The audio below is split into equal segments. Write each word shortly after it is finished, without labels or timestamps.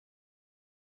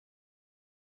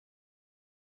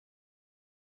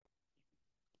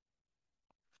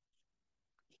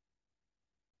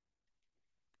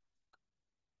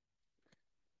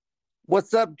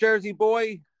What's up, Jersey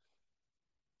boy?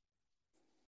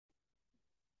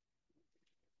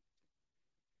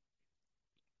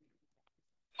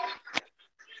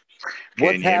 Can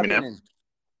What's you hear me now? happening?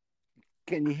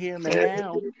 Can you hear me Yeah.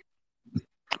 now?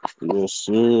 Yes,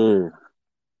 sir.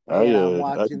 I Man, I'm uh, I,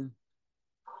 watching.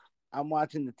 I'm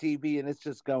watching the TV, and it's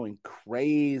just going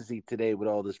crazy today with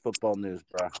all this football news,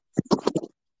 bro.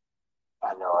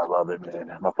 I know I love it,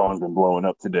 man. My phone's been blowing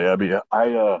up today.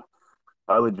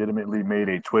 I legitimately made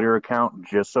a Twitter account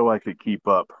just so I could keep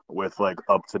up with like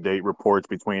up to date reports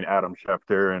between Adam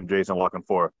Schefter and Jason La.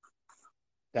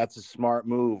 That's a smart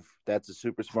move. That's a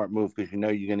super smart move because you know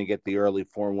you're going to get the early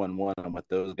 411 on what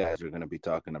those guys are going to be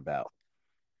talking about.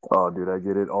 Oh, dude, I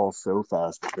get it all so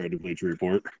fast compared to Bleacher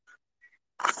Report.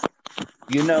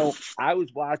 You know, I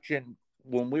was watching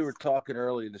when we were talking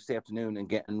earlier this afternoon and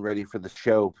getting ready for the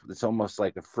show. It's almost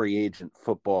like a free agent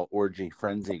football orgy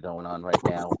frenzy going on right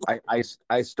now.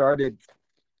 I started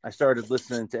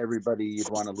listening to everybody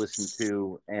you'd want to listen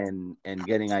to and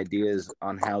getting ideas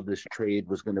on how this trade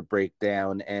was going to break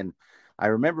down. And I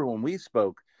remember when we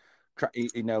spoke,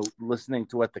 listening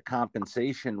to what the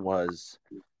compensation was,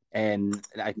 and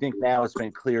I think now it's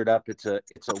been cleared up. It's a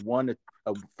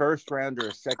first rounder,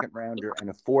 a second rounder, and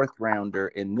a fourth rounder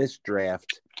in this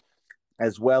draft,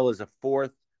 as well as a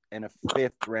fourth and a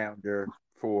fifth rounder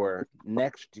for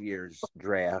next year's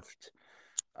draft.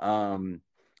 Um,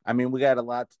 I mean, we got a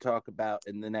lot to talk about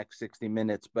in the next 60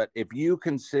 minutes, but if you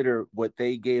consider what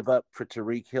they gave up for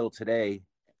Tyreek Hill today,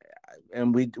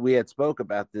 and we had spoke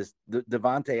about this,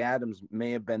 Devontae Adams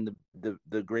may have been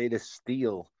the greatest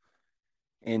steal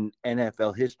in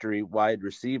NFL history, wide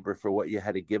receiver, for what you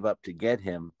had to give up to get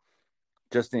him,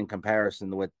 just in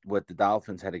comparison to what the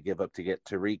Dolphins had to give up to get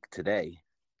Tyreek today.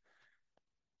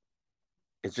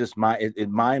 It's just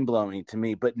mind blowing to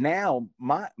me. But now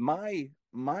my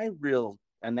real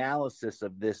analysis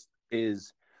of this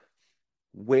is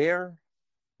where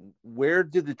where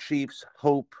do the Chiefs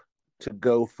hope to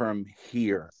go from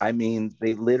here? I mean,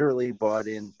 they literally bought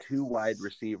in two wide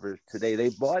receivers today. They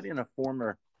bought in a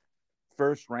former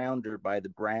first rounder by the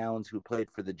Browns who played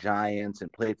for the Giants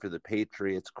and played for the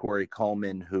Patriots, Corey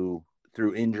Coleman, who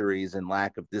through injuries and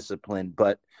lack of discipline.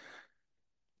 But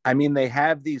I mean, they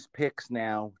have these picks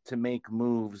now to make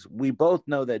moves. We both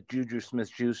know that Juju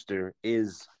Smith-Schuster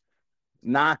is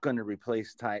not going to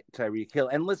replace Tyreek Hill.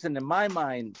 And listen, in my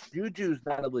mind, Juju's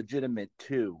not a legitimate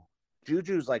two.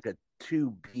 Juju's like a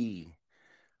 2B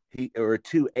or a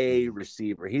 2A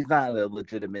receiver. He's not a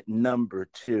legitimate number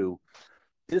two.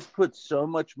 This puts so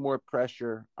much more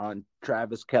pressure on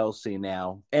Travis Kelce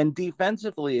now. And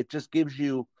defensively, it just gives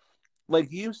you,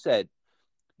 like you said,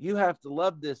 you have to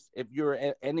love this if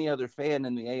you're any other fan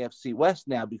in the AFC West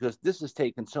now, because this has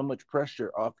taken so much pressure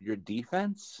off your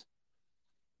defense.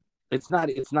 It's not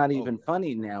Oh, even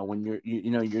funny now when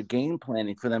you're game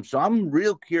planning for them. So I'm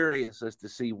real curious as to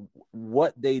see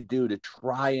what they do to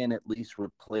try and at least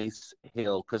replace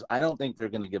Hill, because I don't think they're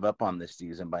going to give up on this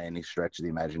season by any stretch of the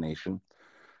imagination.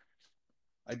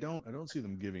 I don't see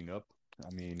them giving up.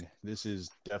 I mean, this is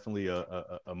definitely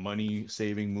a money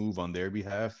saving move on their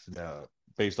behalf.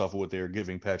 Based off of what they're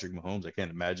giving Patrick Mahomes, I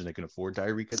can't imagine they can afford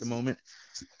Tyreek at the moment.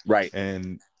 Right.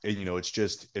 And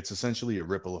it's essentially a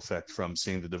ripple effect from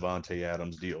seeing the Devonte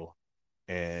Adams deal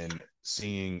and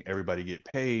seeing everybody get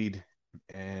paid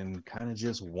and kind of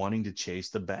just wanting to chase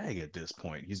the bag at this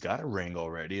point. He's got a ring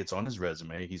already. It's on his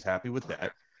resume. He's happy with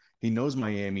that. He knows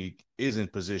Miami is in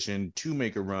position to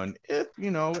make a run if,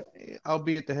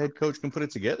 albeit the head coach can put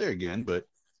it together again. But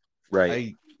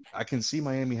Right. I I can see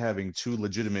Miami having two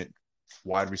legitimate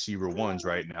wide receiver ones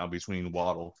right now between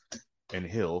Waddle and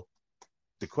Hill.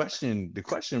 The question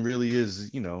really is,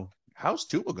 how's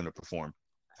Tua going to perform?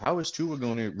 How is Tua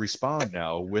going to respond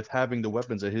now with having the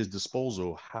weapons at his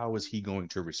disposal? How is he going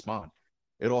to respond?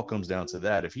 It all comes down to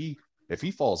that. If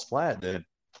he falls flat, then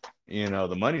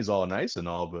the money's all nice and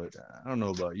all, but I don't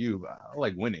know about you, but I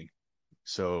like winning.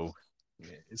 So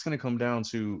it's going to come down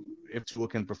to if Tua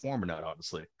can perform or not.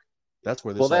 Honestly, that's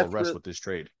where Well, this all rests with this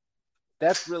trade.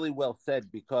 that's really well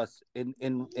said, because in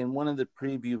one of the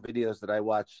preview videos that I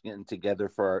watched getting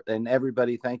together and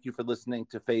everybody, thank you for listening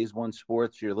to Phase One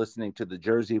Sports. You're listening to the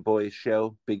Jersey Boys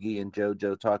show, Biggie and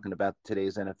JoJo talking about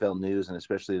today's NFL news and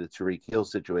especially the Tariq Hill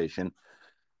situation.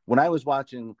 When I was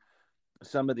watching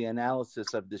some of the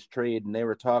analysis of this trade, and they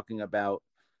were talking about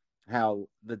how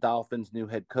the Dolphins' new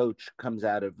head coach comes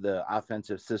out of the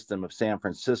offensive system of San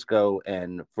Francisco.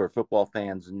 And for football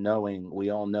fans,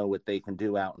 we all know what they can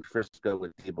do out in Frisco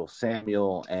with Deebo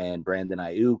Samuel and Brandon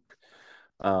Ayuk.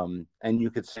 And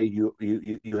you could say you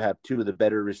have two of the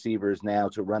better receivers now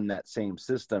to run that same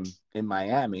system in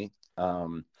Miami.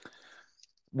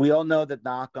 We all know that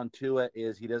knock on Tua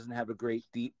is he doesn't have a great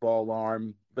deep ball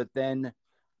arm, but then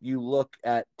you look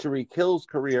at Tyreek Hill's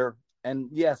career, and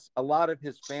yes, a lot of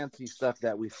his fancy stuff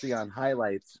that we see on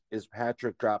highlights is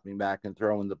Patrick dropping back and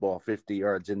throwing the ball 50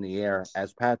 yards in the air,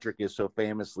 as Patrick is so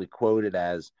famously quoted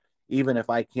as, even if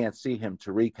I can't see him,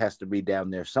 Tyreek has to be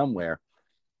down there somewhere.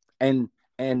 And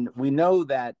and we know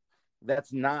that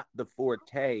that's not the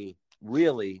forte,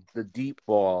 really, the deep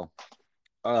ball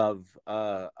of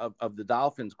the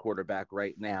Dolphins quarterback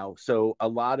right now. So a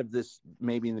lot of this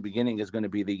maybe in the beginning is going to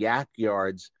be the yak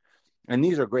yards, and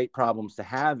these are great problems to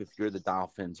have if you're the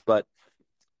Dolphins. But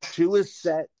Tua is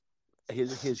set,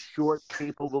 his short,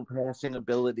 capable passing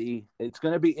ability. It's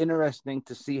going to be interesting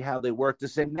to see how they work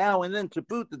this in now. And then to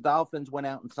boot, the Dolphins went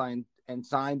out and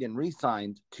signed and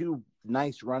re-signed two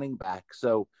nice running backs.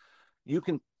 So you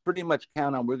can pretty much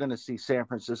count on we're going to see San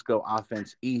Francisco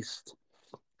offense east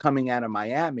coming out of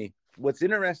Miami. What's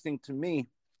interesting to me,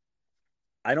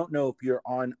 I don't know if you're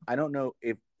on, I don't know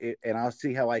if, and I'll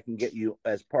see how I can get you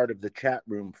as part of the chat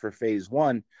room for phase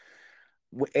one.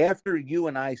 After you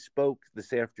and I spoke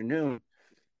this afternoon,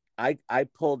 I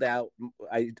pulled out,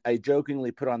 I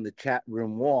jokingly put on the chat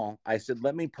room wall, I said,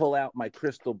 let me pull out my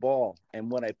crystal ball.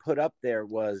 And what I put up there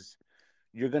was,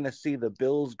 you're going to see the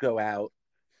Bills go out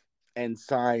and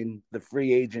sign the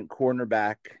free agent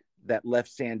cornerback that left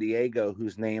San Diego,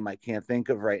 whose name I can't think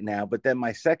of right now. But then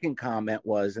my second comment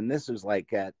was, and this was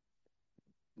like at,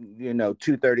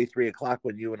 2:30, 3 o'clock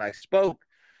when you and I spoke,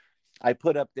 I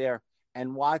put up there,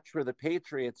 and watch for the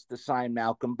Patriots to sign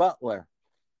Malcolm Butler.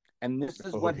 And this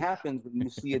is what happens when you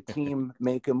see a team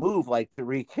make a move like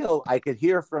Tyreek Hill. I could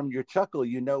hear from your chuckle,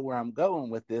 you know where I'm going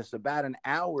with this. About an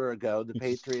hour ago, the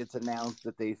Patriots announced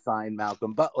that they signed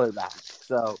Malcolm Butler back.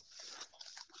 So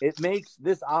it makes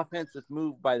this offensive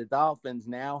move by the Dolphins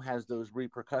now has those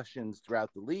repercussions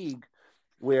throughout the league,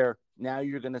 where now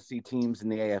you're going to see teams in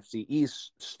the AFC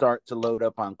East start to load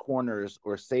up on corners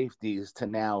or safeties to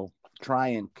now try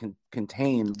and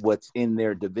contain what's in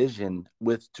their division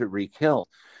with Tyreek Hill.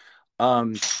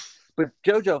 But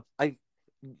Jojo,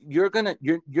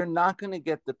 you're not gonna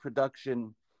get the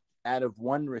production out of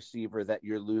one receiver that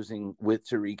you're losing with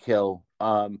Tyreek Hill.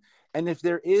 And if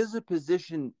there is a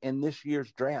position in this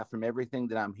year's draft, from everything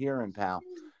that I'm hearing, pal,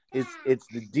 it's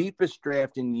the deepest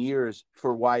draft in years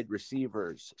for wide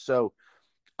receivers. So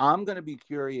I'm going to be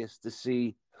curious to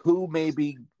see who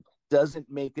maybe doesn't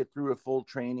make it through a full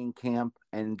training camp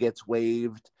and gets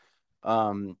waived.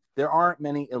 There aren't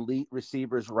many elite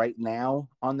receivers right now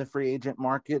on the free agent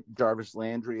market. Jarvis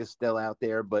Landry is still out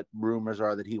there, but rumors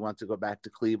are that he wants to go back to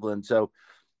Cleveland. So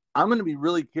I'm going to be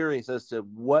really curious as to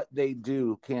what they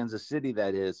do, Kansas City,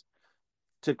 that is,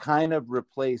 to kind of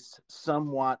replace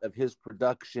somewhat of his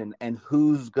production, and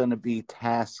who's going to be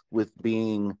tasked with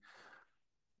being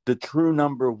the true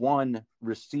number one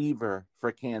receiver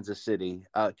for Kansas City.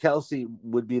 Kelsey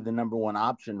would be the number one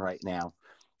option right now,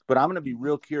 but I'm going to be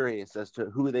real curious as to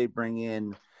who they bring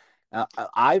in.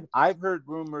 I've heard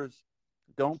rumors.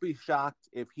 Don't be shocked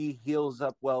if he heals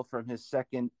up well from his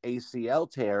second ACL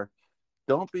tear.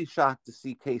 Don't be shocked to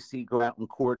see KC go out and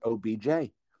court OBJ.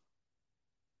 I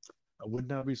would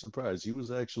not be surprised. He was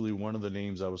actually one of the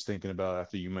names I was thinking about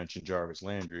after you mentioned Jarvis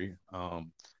Landry. And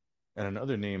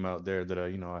another name out there that I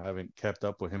haven't kept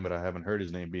up with him, but I haven't heard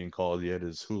his name being called yet,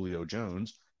 is Julio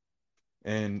Jones.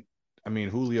 And I mean,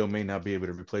 Julio may not be able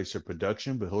to replace their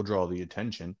production, but he'll draw the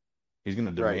attention. He's going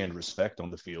to demand respect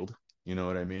on the field. You know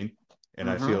what I mean? And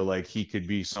I feel like he could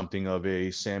be something of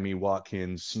a Sammy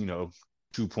Watkins,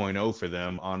 2.0 for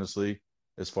them, honestly,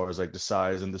 as far as like the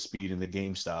size and the speed and the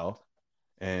game style.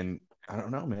 And I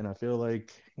don't know, man. I feel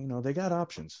like, they got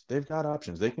options. They've got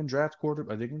options. They can draft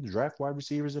they can draft wide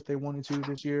receivers if they wanted to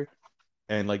this year.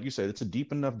 And like you said, it's a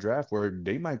deep enough draft where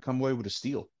they might come away with a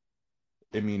steal.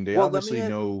 I mean, they obviously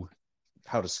know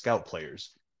how to scout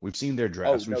players. We've seen their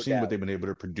drafts. We've seen what they've been able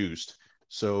to produce.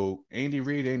 So Andy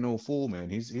Reid ain't no fool, man.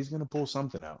 He's going to pull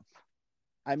something out.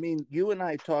 I mean, you and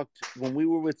I talked when we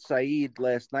were with Saeed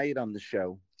last night on the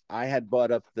show. I had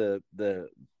brought up the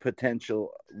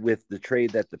potential with the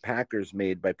trade that the Packers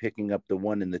made by picking up the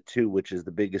 1 and the 2, which is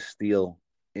the biggest steal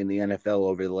in the NFL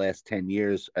over the last 10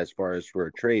 years as far as for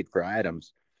a trade for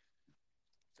Adams.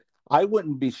 I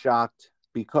wouldn't be shocked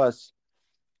because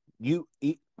I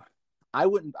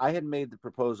had made the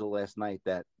proposal last night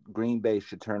that Green Bay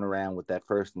should turn around with that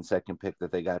first and second pick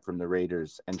that they got from the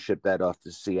Raiders and ship that off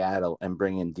to Seattle and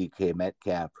bring in DK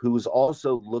Metcalf, who's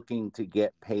also looking to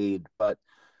get paid, but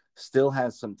still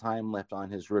has some time left on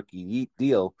his rookie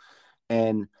deal.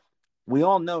 And we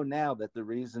all know now that the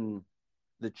reason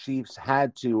the Chiefs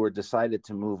had to or decided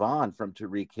to move on from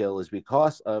Tyreek Hill is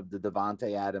because of the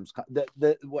Davante Adams.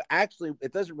 Well, actually,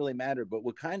 it doesn't really matter, but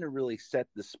what kind of really set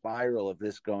the spiral of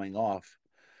this going off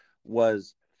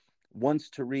was once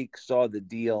Tyreek saw the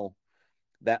deal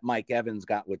that Mike Evans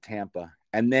got with Tampa,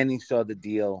 and then he saw the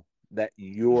deal that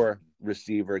your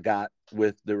receiver got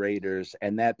with the Raiders.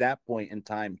 And at that point in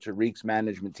time, Tyreek's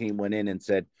management team went in and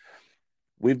said,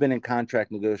 we've been in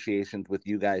contract negotiations with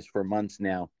you guys for months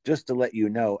now. Just to let you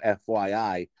know,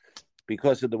 FYI,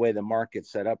 because of the way the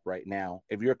market's set up right now,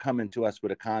 if you're coming to us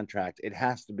with a contract, it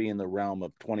has to be in the realm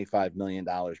of $25 million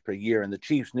per year. And the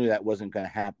Chiefs knew that wasn't going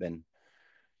to happen.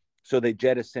 So they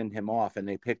jettisoned him off and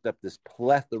they picked up this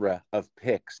plethora of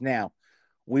picks. Now,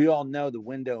 we all know the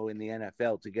window in the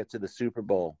NFL to get to the Super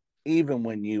Bowl, even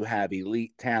when you have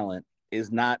elite talent,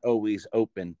 is not always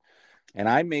open. And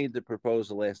I made the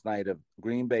proposal last night of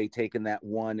Green Bay taking that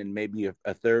one and maybe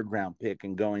a third round pick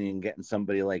and going and getting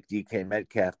somebody like DK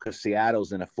Metcalf because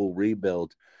Seattle's in a full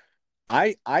rebuild.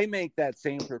 I make that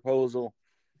same proposal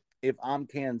if I'm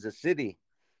Kansas City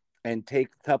and take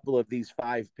a couple of these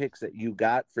 5 picks that you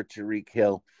got for Tyreek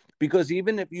Hill, because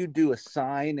even if you do a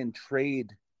sign and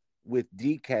trade with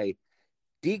DK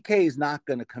is not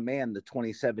going to command the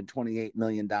 $27-28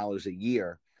 million a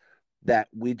year that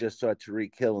we just saw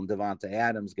Tyreek Hill and Davante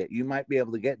Adams get. You might be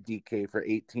able to get DK for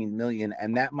 $18 million,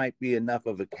 and that might be enough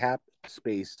of a cap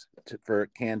space for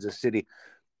Kansas City.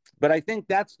 But I think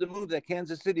that's the move that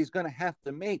Kansas City is going to have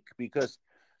to make, because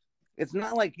it's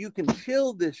not like you can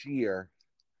chill this year.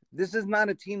 This is not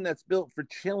a team that's built for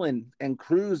chilling and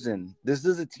cruising. This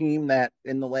is a team that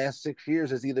in the last 6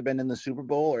 years has either been in the Super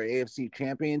Bowl or AFC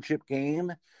Championship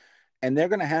game, and they're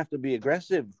going to have to be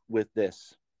aggressive with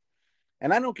this.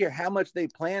 And I don't care how much they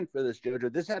planned for this,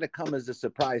 Jojo. This had to come as a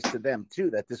surprise to them, too,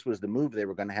 that this was the move they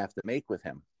were going to have to make with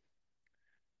him.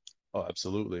 Oh,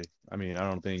 absolutely. I mean, I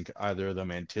don't think either of them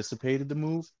anticipated the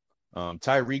move.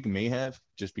 Tyreek may have,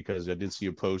 just because I did see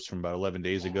a post from about 11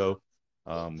 days ago,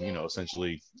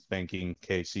 essentially thanking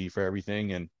KC for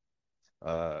everything. And,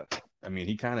 I mean,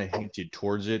 he kind of hinted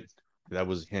towards it. That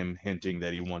was him hinting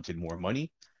that he wanted more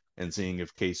money and seeing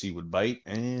if KC would bite.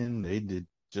 And they did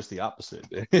just the opposite.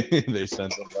 They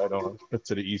sent them right on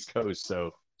to the East Coast.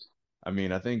 So, I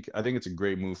mean, I think it's a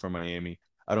great move for Miami.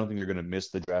 I don't think they're going to miss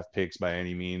the draft picks by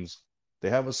any means. They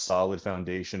have a solid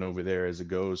foundation over there as it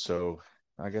goes. So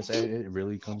I guess it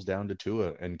really comes down to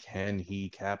Tua, and can he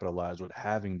capitalize with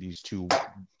having these two,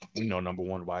 number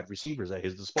one wide receivers at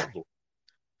his disposal?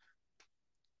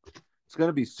 It's going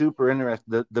to be super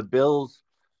interesting. The Bills,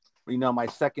 my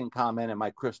second comment and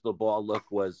my crystal ball look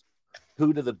was,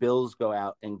 who do the Bills go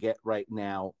out and get right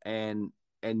now? And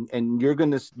you're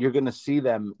gonna see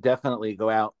them definitely go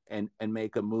out and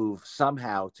make a move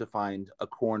somehow to find a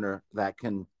corner that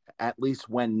can, at least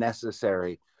when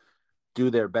necessary, do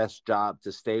their best job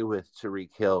to stay with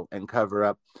Tyreek Hill and cover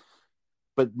up.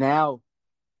 But now,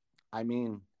 I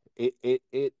mean, it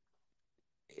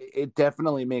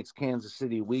definitely makes Kansas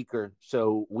City weaker.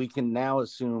 So we can now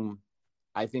assume,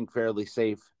 I think fairly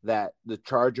safe, that the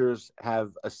Chargers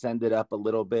have ascended up a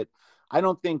little bit. I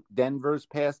don't think Denver's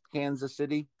past Kansas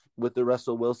City with the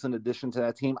Russell Wilson addition to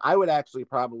that team. I would actually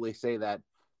probably say that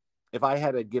if I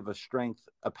had to give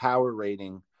a power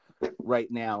rating right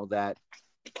now, that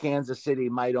Kansas City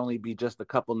might only be just a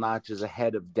couple notches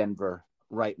ahead of Denver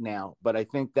right now. But I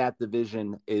think that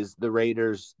division is the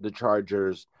Raiders, the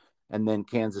Chargers, and then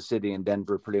Kansas City and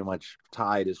Denver pretty much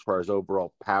tied as far as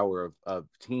overall power of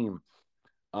team.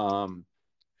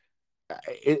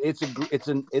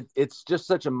 It's just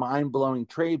such a mind-blowing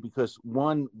trade, because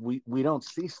one, we don't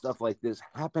see stuff like this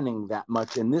happening that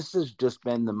much, and this has just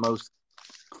been the most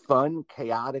fun,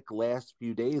 chaotic last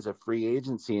few days of free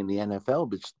agency in the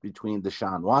NFL, between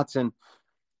Deshaun Watson,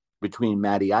 between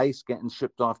Matty Ice getting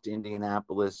shipped off to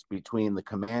Indianapolis, between the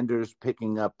Commanders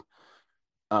picking up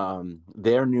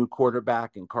their new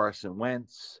quarterback and Carson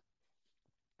Wentz.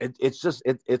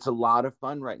 It's a lot of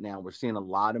fun right now. We're seeing a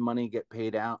lot of money get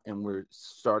paid out, and we're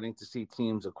starting to see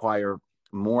teams acquire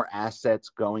more assets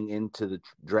going into the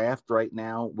draft right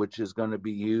now, which is going to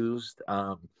be used.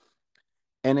 And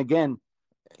again,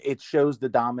 it shows the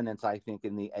dominance, I think,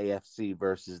 in the AFC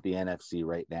versus the NFC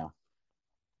right now.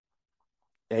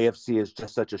 AFC is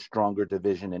just such a stronger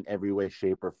division in every way,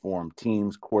 shape, or form.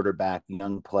 Teams, quarterback,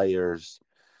 young players.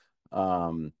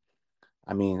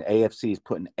 I mean, AFC is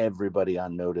putting everybody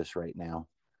on notice right now.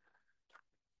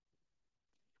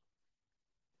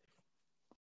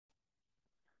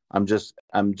 I'm just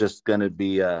gonna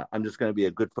be a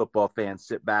good football fan.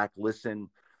 Sit back, listen,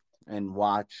 and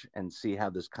watch, and see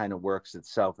how this kind of works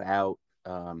itself out.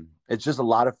 It's just a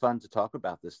lot of fun to talk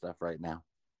about this stuff right now.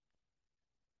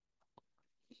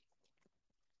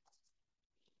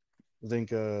 I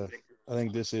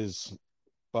think this is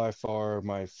by far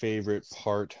my favorite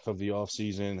part of the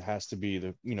offseason. Has to be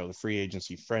the free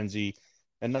agency frenzy.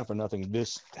 And not for nothing,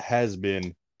 this has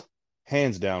been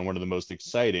hands down one of the most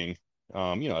exciting,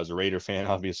 as a Raider fan,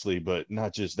 obviously, but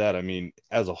not just that. I mean,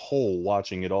 as a whole,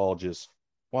 watching it all, just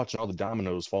watching all the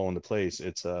dominoes fall into place,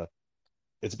 it's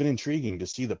been intriguing to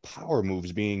see the power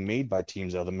moves being made by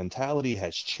teams. Now the mentality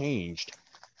has changed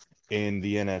in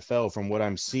the NFL from what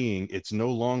I'm seeing. It's no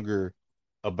longer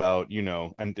about,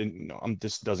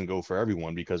 this doesn't go for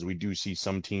everyone because we do see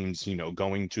some teams,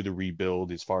 going to the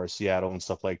rebuild as far as Seattle and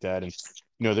stuff like that. And,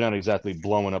 they're not exactly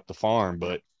blowing up the farm,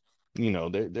 but,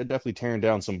 they're definitely tearing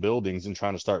down some buildings and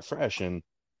trying to start fresh. And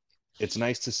it's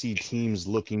nice to see teams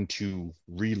looking to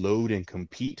reload and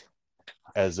compete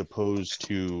as opposed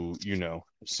to,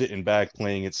 sitting back,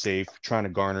 playing it safe, trying to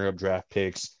garner up draft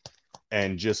picks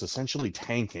and just essentially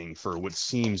tanking for what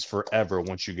seems forever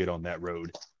once you get on that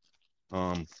road.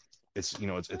 It's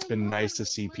been nice to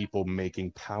see people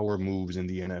making power moves in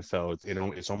the NFL.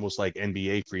 It's almost like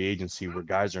NBA free agency where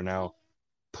guys are now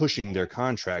pushing their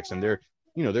contracts and they're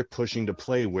pushing to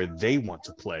play where they want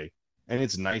to play. And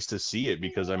it's nice to see it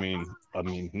because I mean,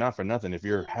 not for nothing. If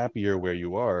you're happier where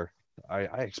you are, I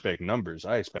expect numbers.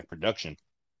 I expect production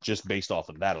just based off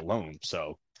of that alone.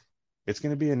 So it's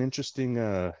going to be an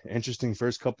interesting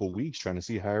first couple of weeks trying to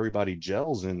see how everybody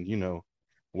gels and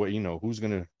who's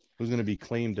going to be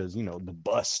claimed as the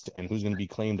bust and who's going to be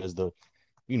claimed as the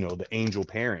angel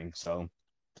pairing. So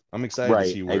I'm excited to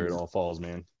Right. see where it all falls,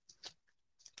 man.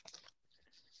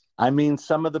 I mean,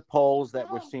 some of the polls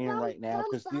that we're seeing right now,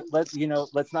 because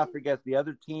let's not forget the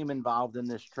other team involved in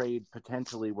this trade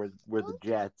potentially were the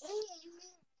Jets,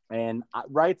 and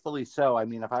rightfully so. I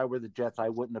mean, if I were the Jets, I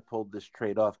wouldn't have pulled this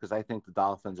trade off because I think the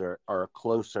Dolphins are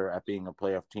closer at being a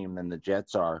playoff team than the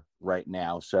Jets are right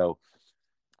now. So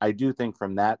I do think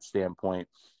from that standpoint,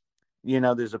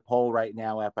 there's a poll right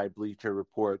now up by Bleacher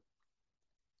Report.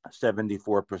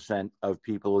 74% of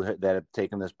people that have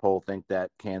taken this poll think that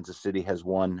Kansas City has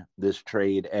won this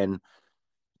trade. And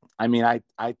I mean,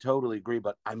 I totally agree,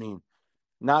 but I mean,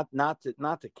 not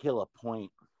to kill a point,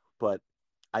 but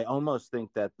I almost think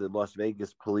that the Las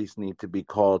Vegas police need to be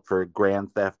called for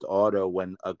grand theft auto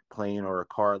when a plane or a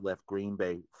car left Green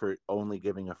Bay for only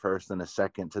giving a first and a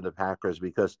second to the Packers,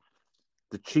 because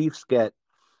the Chiefs get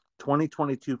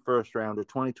 2022 first rounder,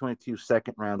 2022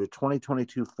 second rounder,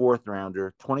 2022 fourth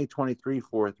rounder, 2023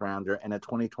 fourth rounder, and a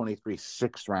 2023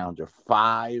 sixth rounder.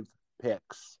 5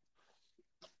 picks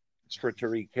for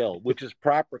Tyreek Hill, which is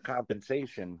proper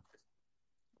compensation,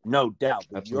 no doubt.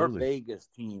 But your Absolutely. Vegas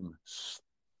team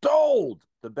stole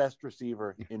the best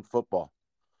receiver in football.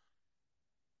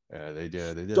 Yeah, they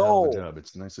did a hell of a Stole. job.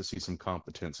 It's nice to see some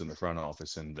competence in the front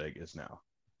office in Vegas now.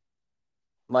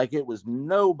 Like it was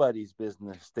nobody's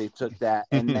business. They took that.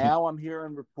 And now I'm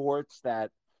hearing reports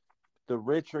that the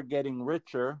rich are getting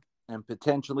richer, and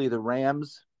potentially the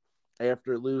Rams,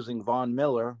 after losing Von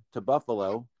Miller to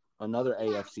Buffalo, another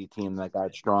AFC team that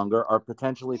got stronger, are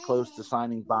potentially close to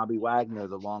signing Bobby Wagner,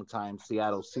 the longtime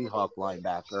Seattle Seahawk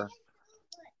linebacker.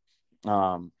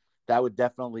 That would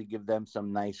definitely give them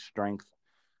some nice strength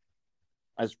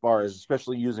as far as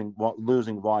especially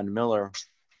losing Von Miller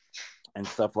and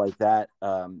stuff like that.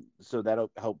 So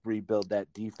that'll help rebuild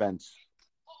that defense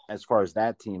as far as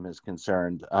that team is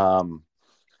concerned.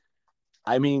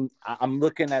 I mean, I'm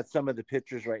looking at some of the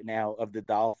pictures right now of the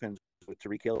Dolphins with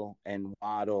Tyreek Hill and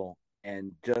Waddle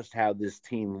and just how this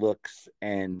team looks.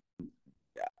 And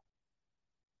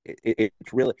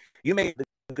it's really, you made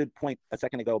a good point a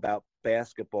second ago about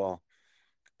basketball.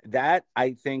 That,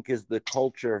 I think, is the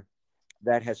culture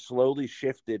that has slowly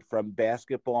shifted from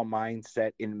basketball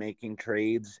mindset in making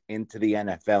trades into the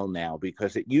NFL now,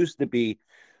 because it used to be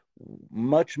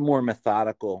much more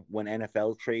methodical when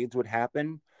NFL trades would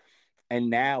happen. And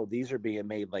now these are being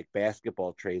made like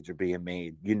basketball trades are being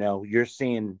made. You're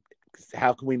seeing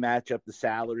how can we match up the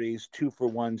salaries,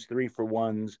 2-for-1s,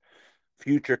 3-for-1s,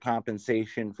 future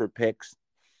compensation for picks.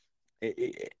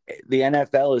 The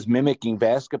NFL is mimicking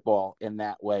basketball in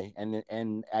that way,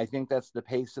 and I think that's the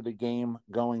pace of the game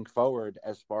going forward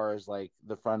as far as like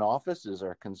the front offices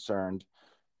are concerned.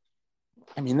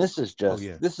 I mean, this is just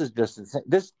insane.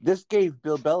 This gave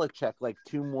Bill Belichick like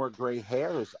 2 more gray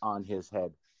hairs on his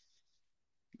head.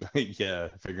 Yeah,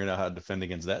 figuring out how to defend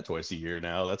against that twice a year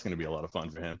now, that's going to be a lot of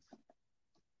fun for him.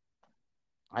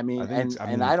 I mean, I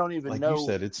and I don't even like know. you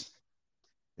said, it's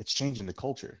changing the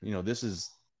culture.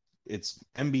 It's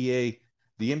NBA.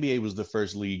 The NBA was the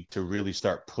first league to really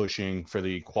start pushing for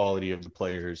the quality of the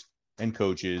players and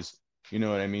coaches. You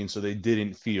know what I mean? So they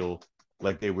didn't feel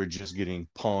like they were just getting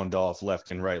pawned off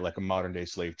left and right like a modern day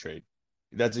slave trade.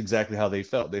 That's exactly how they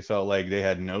felt. They felt like they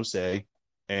had no say,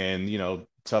 and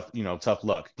tough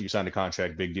luck. You signed a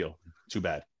contract, big deal. Too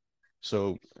bad.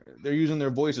 So they're using their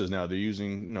voices now. They're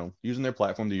using their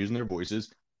platform. They're using their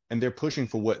voices, and they're pushing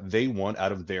for what they want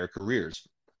out of their careers.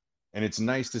 And it's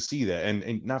nice to see that.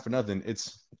 And not for nothing,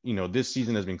 it's this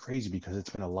season has been crazy because it's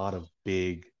been a lot of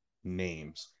big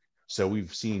names. So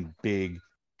we've seen big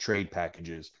trade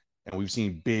packages, and we've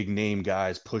seen big name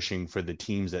guys pushing for the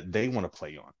teams that they want to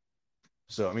play on.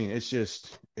 So I mean,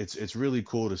 it's really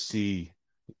cool to see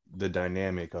the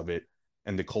dynamic of it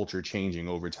and the culture changing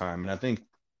over time. And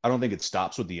I don't think it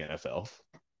stops with the NFL.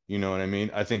 You know what I mean?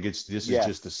 I think this is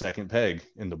just the Yes. second peg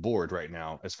in the board right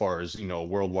now as far as,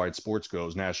 worldwide sports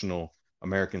goes, national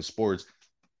American sports.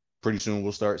 Pretty soon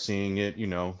we'll start seeing it,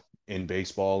 in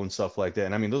baseball and stuff like that.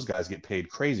 And I mean, those guys get paid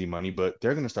crazy money, but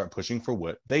they're going to start pushing for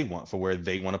what they want, for where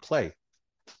they want to play.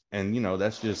 And,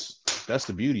 that's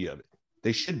the beauty of it.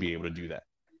 They should be able to do that.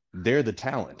 They're the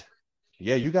talent.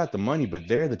 Yeah, you got the money, but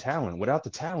they're the talent. Without the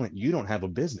talent, you don't have a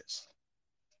business.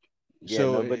 Yeah,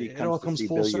 So nobody it all comes to comes see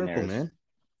full circle, billionaires. man.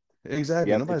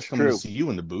 Exactly. Yep, Nobody's it's coming to true. see you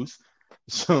in the booth.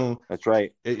 So That's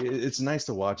right. it's nice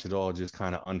to watch it all just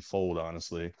kind of unfold,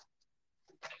 honestly.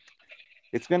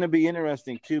 It's going to be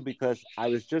interesting too because I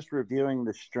was just reviewing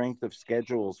the strength of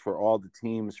schedules for all the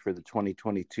teams for the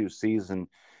 2022 season,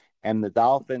 and the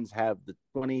Dolphins have the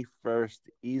 21st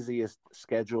easiest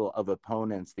schedule of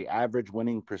opponents. The average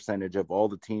winning percentage of all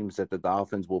the teams that the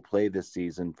Dolphins will play this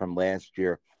season from last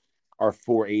year are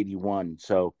 481.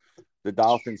 So the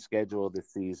Dolphins schedule this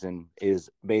season is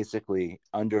basically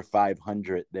under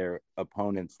 500 their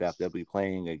opponents that they'll be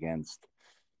playing against.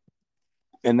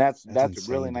 And That's that's a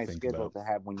really insane to nice think schedule about. to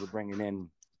have when you're bringing in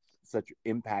such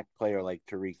impact player like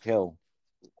Tyreek Hill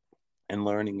and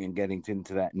learning and getting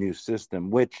into that new system,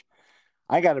 which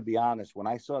I got to be honest, when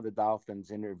I saw the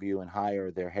Dolphins interview and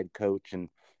hire their head coach, and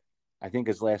I think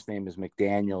his last name is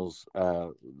McDaniels,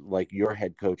 like your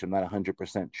head coach, I'm not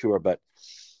 100% sure, but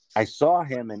I saw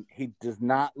him and he does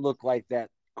not look like that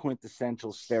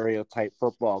quintessential stereotype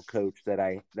football coach that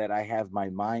I have my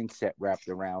mindset wrapped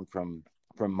around from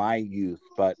my youth,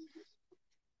 but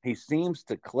he seems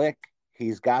to click.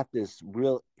 He's got this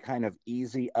real kind of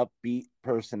easy, upbeat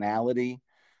personality.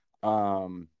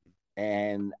 Um,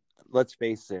 and let's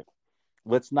face it,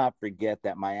 let's not forget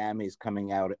that Miami's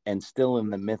coming out and still in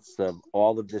the midst of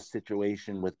all of this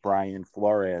situation with Brian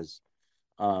Flores.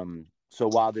 So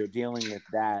while they're dealing with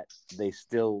that, they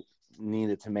still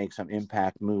needed to make some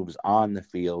impact moves on the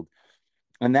field.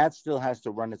 And that still has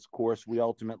to run its course. We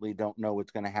ultimately don't know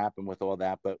what's going to happen with all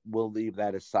that, but we'll leave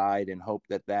that aside and hope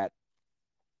that that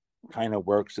kind of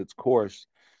works its course.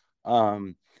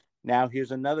 Um, Now,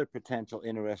 here's another potential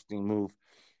interesting move.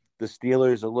 The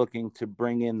Steelers are looking to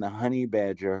bring in the Honey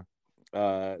Badger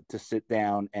to sit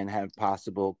down and have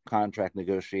possible contract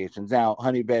negotiations. Now,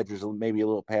 Honey Badger's maybe a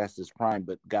little past his prime,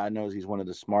 but God knows he's one of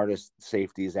the smartest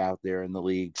safeties out there in the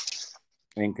league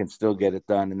and can still get it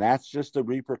done. And that's just a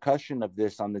repercussion of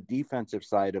this on the defensive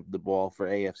side of the ball for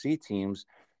AFC teams.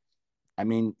 I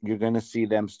mean, you're going to see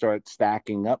them start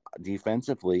stacking up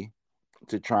defensively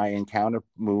to try and counter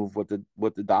move what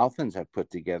the Dolphins have put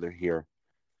together here.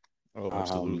 Oh, Um,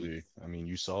 absolutely. I mean,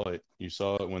 you saw it. You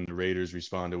saw it when the Raiders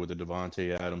responded with the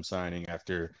Devontae Adams signing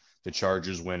after the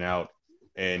Chargers went out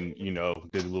and,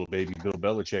 did a little baby Bill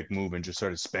Belichick move and just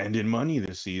started spending money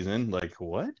this season. Like,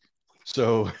 what?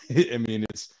 So, I mean,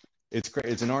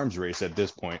 it's an arms race at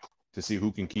this point to see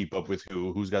who can keep up with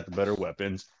who's got the better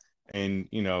weapons. And,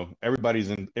 everybody's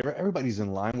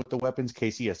in line with the weapons.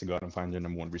 KC has to go out and find their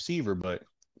number one receiver, but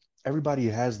everybody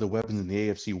has the weapons in the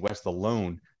AFC West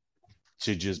alone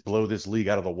to just blow this league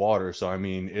out of the water. So I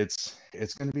mean, it's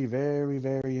going to be very,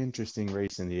 very interesting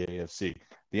race in the AFC.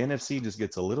 The NFC just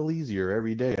gets a little easier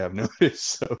every day, I've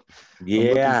noticed. So I'm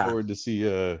looking yeah, forward to see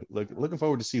looking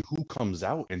forward to see who comes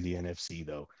out in the NFC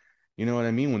though. You know what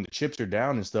I mean? When the chips are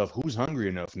down and stuff, who's hungry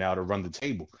enough now to run the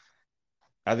table?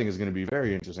 I think it's going to be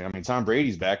very interesting. I mean, Tom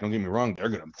Brady's back. Don't get me wrong;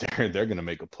 they're gonna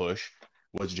make a push.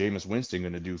 What's Jameis Winston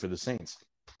going to do for the Saints?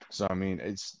 So I mean,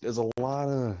 there's a lot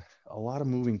of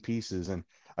moving pieces, and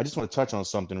I just want to touch on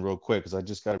something real quick because I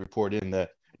just got a report in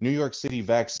that New York City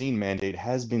vaccine mandate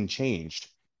has been changed.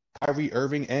 Kyrie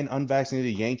Irving and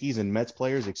unvaccinated Yankees and Mets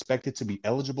players expected to be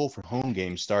eligible for home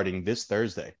games starting this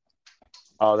Thursday.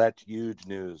 oh, that's huge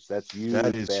news. That's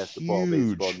That huge is basketball,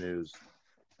 baseball huge. news.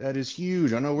 That is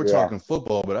huge. I know we're Yeah, talking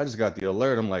football, but I just got the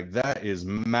alert. I'm like, that is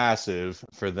massive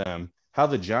for them. How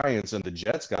the Giants and the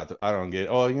Jets I don't get.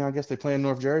 Oh, I guess they play in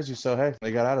North Jersey, so hey,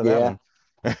 they got out of that yeah, one.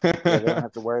 yeah. They don't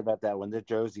have to worry about that when they're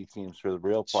Jersey teams for the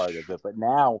real part of it. But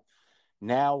now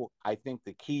I think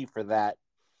the key for that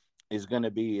is going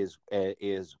to be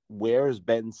is where is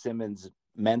Ben Simmons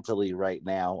mentally right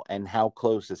now, and how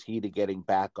close is he to getting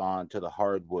back on to the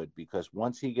hardwood? Because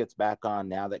once he gets back on,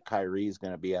 now that Kyrie is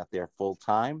going to be out there full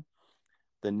time,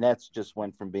 the Nets just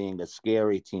went from being a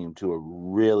scary team to a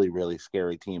really, really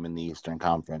scary team in the Eastern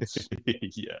Conference.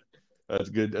 Yeah, that's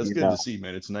good. That's You good know, to see,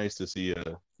 man. It's nice to see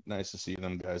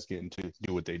them guys getting to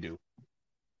do what they do.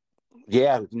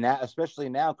 yeah, now especially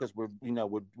now because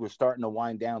we're starting to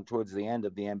wind down towards the end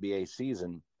of the NBA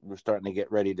season. We're starting to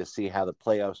get ready to see how the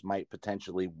playoffs might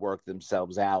potentially work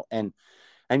themselves out. And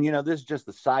this is just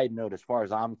a side note as far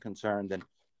as I'm concerned. And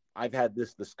I've had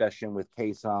this discussion with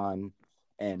Kason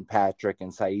and Patrick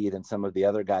and Saeed and some of the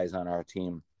other guys on our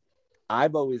team.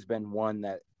 I've always been one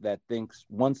that thinks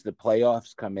once the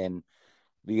playoffs come in,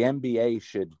 the NBA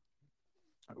should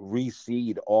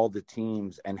reseed all the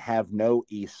teams and have no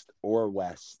East or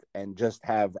West, and just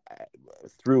have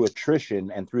through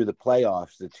attrition and through the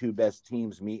playoffs, the two best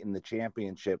teams meet in the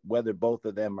championship, whether both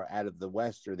of them are out of the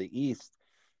West or the East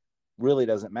really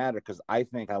doesn't matter, because I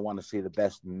think I want to see the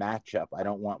best matchup. I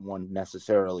don't want one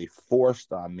necessarily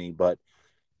forced on me, but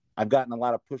I've gotten a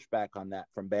lot of pushback on that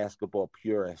from basketball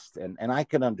purists, and I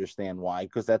can understand why,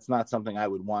 because that's not something I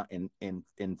would want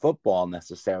in football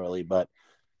necessarily, but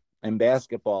in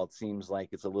basketball it seems like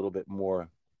it's a little bit more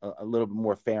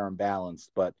fair and balanced.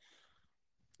 But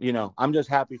I'm just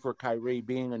happy for Kyrie.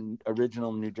 Being an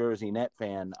original New Jersey Net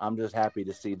fan, I'm just happy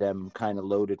to see them kind of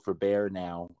loaded for bear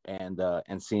now,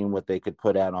 and seeing what they could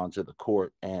put out onto the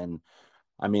court. And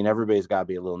I mean, everybody's got to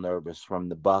be a little nervous, from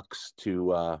the Bucks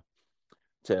to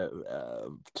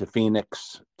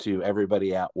Phoenix to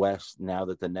everybody out west. Now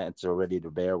that the Nets are ready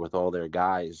to bear with all their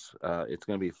guys, it's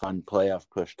going to be a fun playoff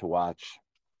push to watch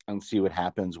and see what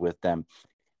happens with them.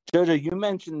 Jojo, you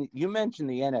mentioned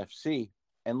the NFC,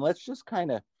 and let's just kind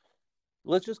of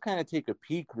take a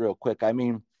peek real quick. I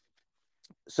mean,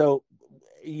 so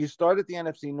you start at the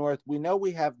NFC North. We know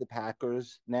we have the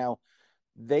Packers now.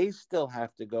 They still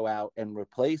have to go out and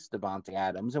replace Devontae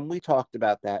Adams, and we talked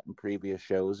about that in previous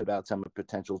shows about some of the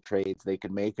potential trades they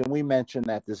could make, and we mentioned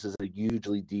that this is a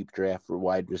hugely deep draft for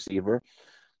wide receiver.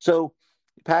 So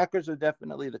Packers are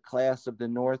definitely the class of the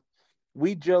North.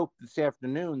 We joked this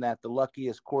afternoon that the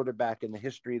luckiest quarterback in the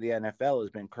history of the NFL has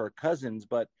been Kirk Cousins,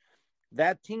 but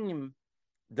that team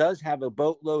does have a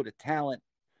boatload of talent.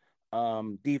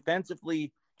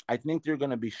 Defensively, I think they're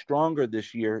going to be stronger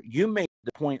this year. You made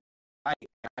the point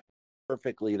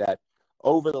perfectly that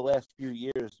over the last few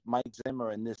years, Mike Zimmer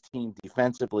and this team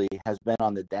defensively has been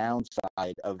on the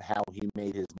downside of how he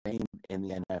made his name in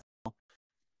the NFL.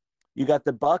 You got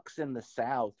the Bucks in the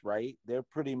South, right? They're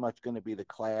pretty much going to be the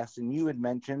class. And you had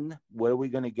mentioned, what are we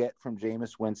going to get from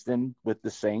Jameis Winston with the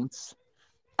Saints?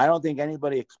 I don't think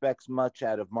anybody expects much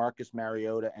out of Marcus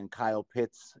Mariota and Kyle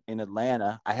Pitts in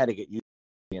Atlanta. I had to get used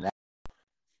to that.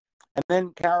 And then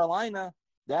Carolina,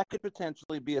 that could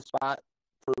potentially be a spot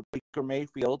for Baker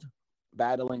Mayfield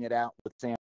battling it out with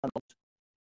Sam Darnold.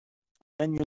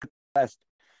 Then you look at the West.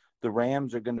 The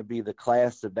Rams are going to be the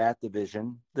class of that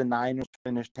division. The Niners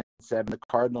finished 10-7. The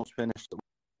Cardinals finished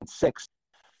 6.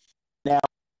 Now,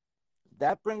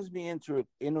 that brings me into an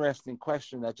interesting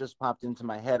question that just popped into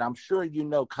my head. I'm sure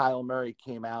Kyle Murray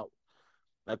came out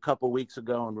a couple weeks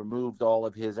ago and removed all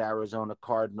of his Arizona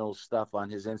Cardinals stuff on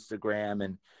his Instagram,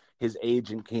 and his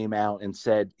agent came out and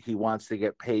said he wants to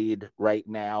get paid right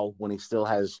now when he still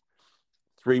has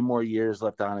 3 more years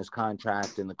left on his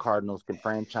contract, and the Cardinals can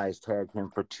franchise tag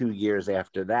him for 2 years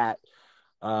after that.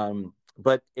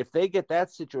 But if they get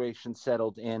that situation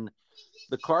settled in,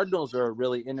 the Cardinals are a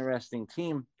really interesting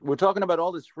team. We're talking about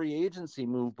all this free agency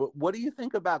move, but what do you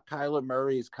think about Kyler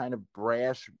Murray's kind of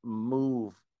brash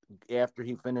move after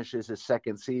he finishes his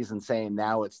second season, saying,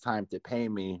 now it's time to pay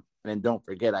me, and don't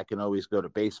forget, I can always go to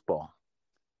baseball?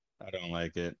 I don't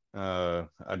like it. I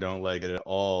don't like it at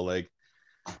all. Like,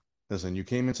 listen, you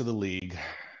came into the league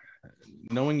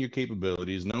knowing your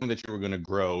capabilities, knowing that you were going to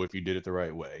grow if you did it the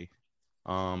right way.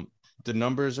 The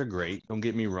numbers are great. Don't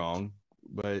get me wrong,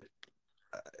 but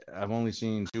I've only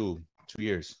seen two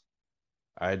years.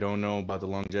 I don't know about the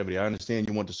longevity. I understand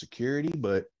you want the security,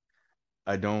 but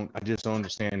I just don't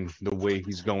understand the way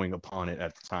he's going upon it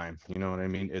at the time. You know what I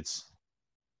mean? It's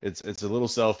a little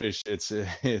selfish.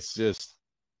 It's just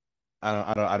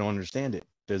I don't understand it.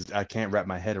 I can't wrap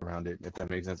my head around it, if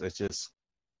that makes sense. It's just,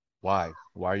 why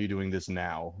are you doing this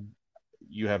now?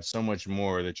 You have so much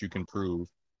more that you can prove.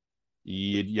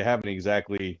 You haven't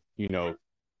exactly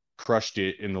crushed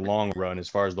it in the long run as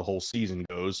far as the whole season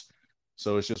goes.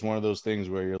 So it's just one of those things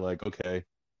where you're like, okay,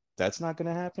 that's not going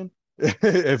to happen.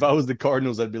 If I was the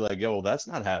Cardinals, I'd be like, yo, well, that's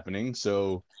not happening.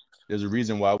 So there's a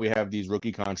reason why we have these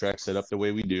rookie contracts set up the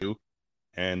way we do.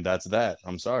 And that's that.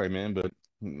 I'm sorry, man. But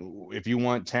if you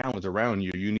want talent around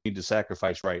you, you need to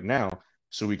sacrifice right now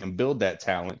so we can build that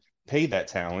talent, pay that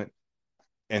talent,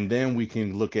 and then we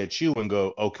can look at you and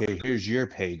go, okay, here's your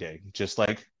payday. Just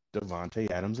like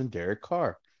Devontae Adams and Derek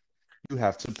Carr. You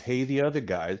have to pay the other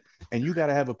guys, and you got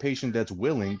to have a patient that's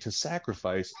willing to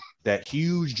sacrifice that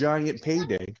huge giant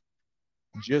payday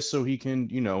just so he can,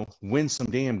 win some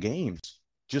damn games,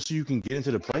 just so you can get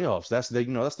into the playoffs. That's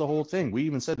the whole thing. We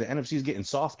even said the NFC is getting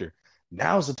softer.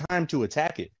 Now's the time to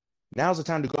attack it. Now's the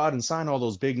time to go out and sign all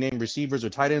those big name receivers or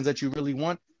tight ends that you really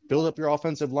want, build up your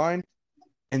offensive line,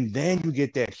 and then you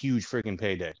get that huge freaking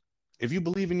payday. If you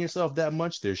believe in yourself that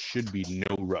much, there should be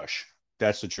no rush.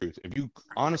 That's the truth. If you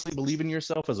honestly believe in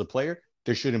yourself as a player,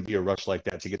 there shouldn't be a rush like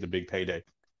that to get the big payday.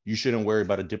 You shouldn't worry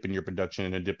about a dip in your production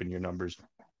and a dip in your numbers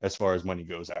as far as money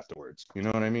goes afterwards. You know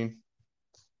what I mean?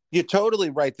 You're totally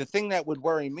right. The thing that would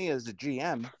worry me as a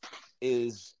GM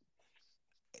is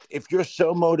if you're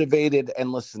so motivated,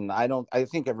 and listen, I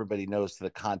think everybody knows the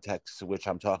context to which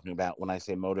I'm talking about when I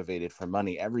say motivated for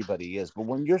money. Everybody is. But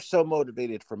when you're so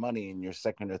motivated for money in your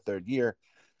second or third year,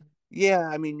 yeah,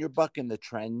 I mean, you're bucking the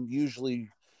trend. Usually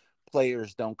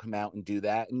players don't come out and do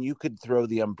that. And you could throw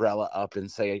the umbrella up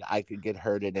and say, I could get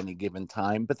hurt at any given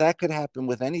time. But that could happen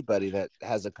with anybody that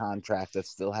has a contract that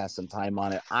still has some time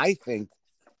on it. I think,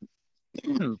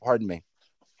 pardon me,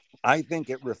 I think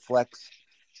it reflects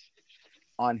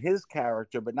on his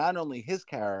character, but not only his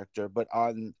character, but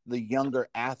on the younger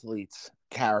athlete's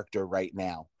character right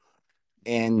now.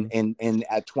 And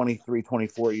at 23,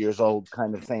 24 years old,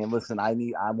 kind of saying, listen, I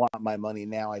want my money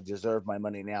now. I deserve my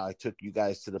money now. I took you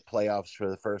guys to the playoffs for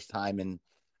the first time in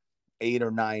 8 or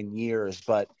 9 years.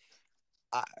 But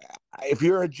if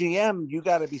you're a GM, you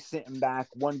got to be sitting back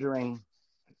wondering,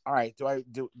 all right,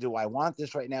 do I want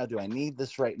this right now? Do I need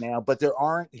this right now? But there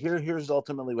aren't here's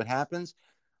ultimately what happens.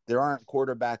 There aren't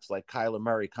quarterbacks like Kyler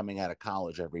Murray coming out of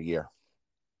college every year.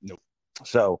 Nope.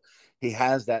 So he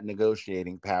has that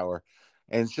negotiating power.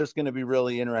 And it's just going to be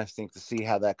really interesting to see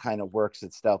how that kind of works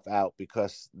itself out,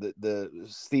 because the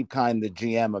Steve Keim, the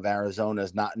GM of Arizona,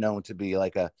 is not known to be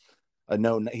like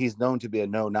he's known to be a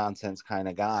no nonsense kind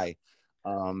of guy.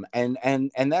 And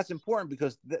that's important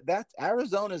because that's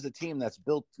Arizona is a team that's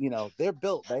built, they're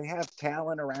built, they have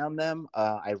talent around them.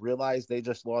 I realize they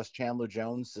just lost Chandler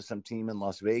Jones to some team in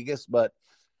Las Vegas, but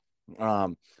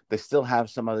they still have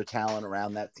some other talent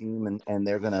around that team, and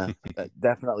they're going to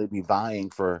definitely be vying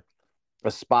for a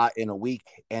spot in a weak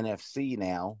NFC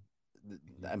now.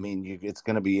 I mean, it's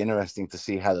going to be interesting to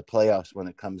see how the playoffs, when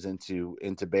it comes into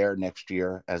bear next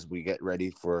year, as we get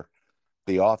ready for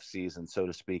the off season, so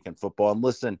to speak, in football. And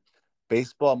listen,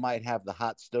 baseball might have the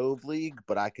hot stove league,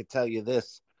 but I could tell you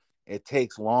this: it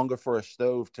takes longer for a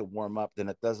stove to warm up than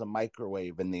it does a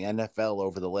microwave. In the NFL,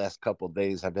 over the last couple of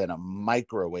days, have been a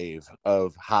microwave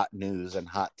of hot news and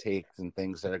hot takes and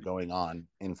things that are going on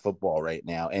in football right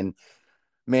now. And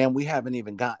man, we haven't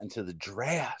even gotten to the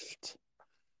draft.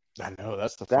 I know,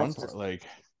 that's the fun part. Like,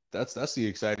 that's the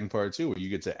exciting part too, where you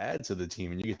get to add to the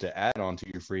team and you get to add on to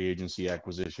your free agency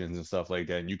acquisitions and stuff like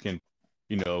that. And you can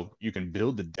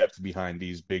build the depth behind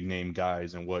these big name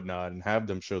guys and whatnot, and have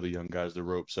them show the young guys the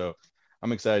rope. So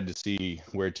I'm excited to see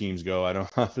where teams go. I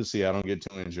don't get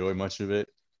to enjoy much of it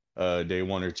day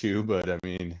 1 or 2, but I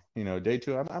mean, day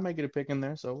 2, I might get a pick in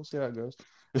there. So we'll see how it goes.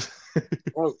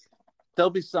 Well, there'll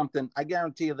be something. I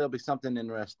guarantee you, there'll be something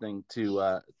interesting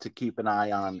to keep an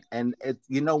eye on. And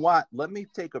you know what? Let me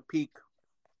take a peek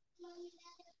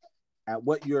at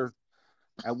what your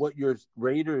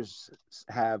Raiders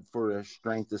have for a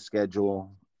strength of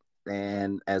schedule.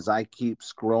 And as I keep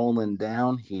scrolling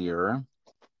down here,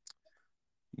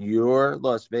 your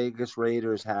Las Vegas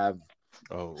Raiders have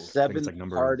seventh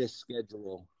hardest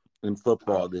schedule in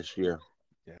football this year.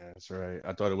 Yeah, that's right.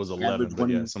 I thought it was 11, but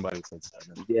yeah, somebody said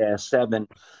 7. Yeah, 7.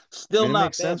 Still not bad. It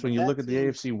makes sense when you look at the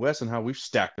AFC West and how we've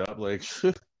stacked up. Like,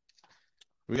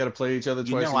 we got to play each other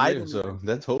twice a year, so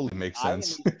that totally makes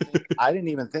sense. I didn't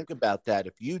even think about that.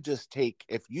 If you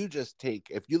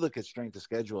look at strength of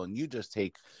schedule and you just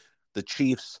take the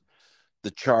Chiefs,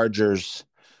 the Chargers,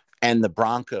 and the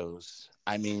Broncos,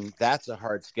 I mean, that's a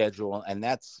hard schedule, and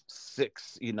that's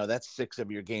 6. That's 6 of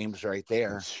your games right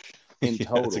there. In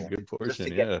total, that's a good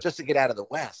portion. Just to get out of the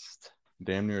West.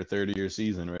 Damn near a 30-year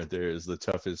season right there is the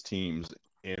toughest teams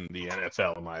in the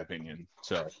NFL, in my opinion.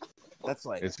 So that's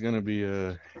like it's gonna be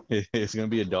a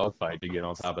dogfight to get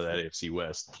on top of that AFC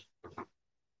West.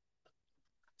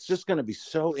 it's just going to be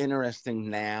so interesting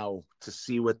now to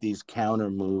see what these counter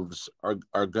moves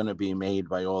are going to be made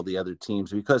by all the other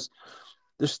teams, because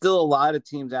there's still a lot of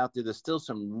teams out there. There's still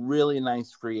some really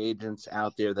nice free agents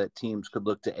out there that teams could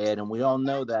look to add. And we all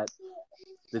know that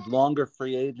the longer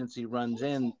free agency runs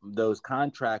in, those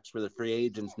contracts for the free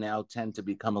agents now tend to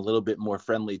become a little bit more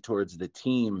friendly towards the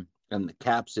team and the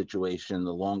cap situation,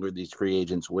 the longer these free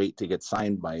agents wait to get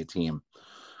signed by a team.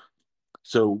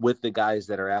 So with the guys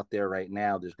that are out there right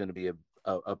now, there's going to be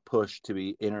a push to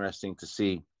be interesting to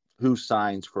see who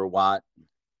signs for what.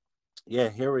 Yeah,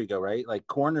 here we go, right? Like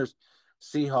corners,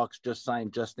 Seahawks just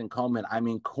signed Justin Coleman. I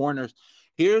mean, corners.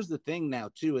 Here's the thing now,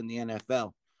 too, in the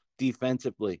NFL,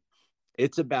 defensively.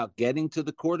 It's about getting to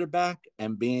the quarterback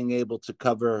and being able to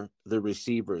cover the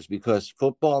receivers, because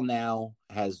football now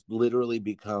has literally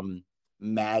become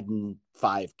Madden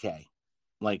 5K.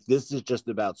 Like, this is just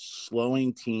about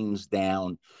slowing teams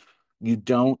down. You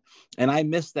don't, and I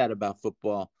miss that about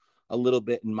football a little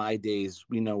bit in my days,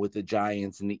 with the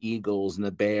Giants and the Eagles and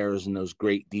the Bears and those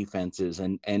great defenses.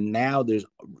 And now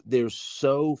there's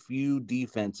so few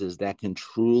defenses that can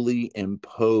truly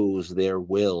impose their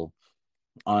will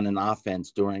on an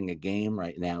offense during a game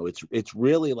right now. It's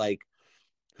really like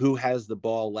who has the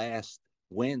ball last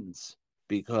wins,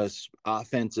 because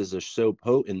offenses are so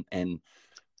potent, and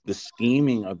the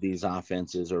scheming of these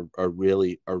offenses are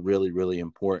really, really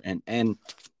important. And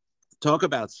talk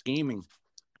about scheming.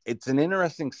 It's an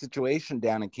interesting situation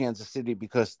down in Kansas City,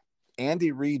 because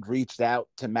Andy Reid reached out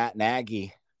to Matt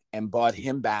Nagy and brought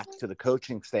him back to the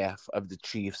coaching staff of the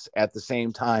Chiefs. At the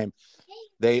same time,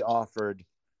 they offered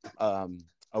a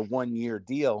 1-year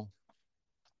deal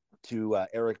to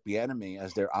Eric Bieniemy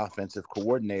as their offensive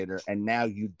coordinator, and now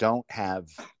you don't have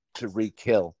Tyreek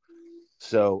Hill.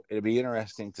 So it'll be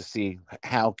interesting to see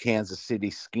how Kansas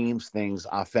City schemes things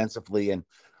offensively, and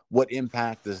what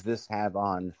impact does this have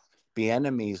on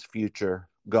Bieniemy's future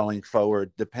going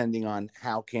forward, depending on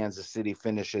how Kansas City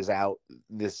finishes out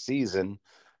this season,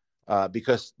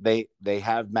 because they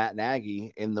have Matt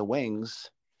Nagy in the wings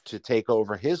to take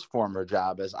over his former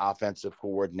job as offensive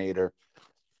coordinator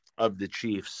of the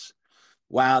Chiefs.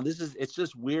 Wow, it's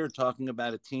just weird talking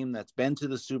about a team that's been to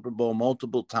the Super Bowl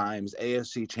multiple times,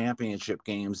 AFC championship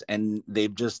games, and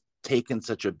they've just taken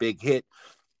such a big hit.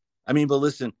 I mean, but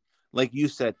listen, like you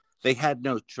said, they had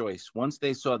no choice. Once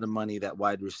they saw the money that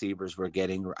wide receivers were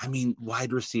getting, I mean,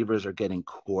 wide receivers are getting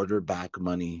quarterback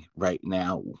money right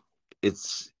now.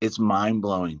 It's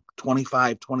mind-blowing.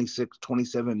 25, 26,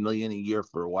 27 million a year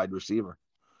for a wide receiver.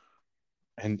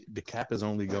 And the cap is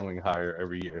only going higher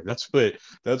every year. That's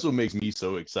what makes me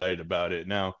so excited about it.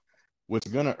 Now, what's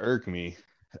gonna irk me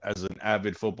as an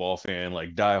avid football fan,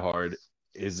 like diehard,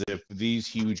 is if these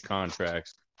huge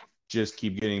contracts just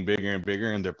keep getting bigger and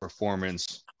bigger and their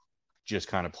performance just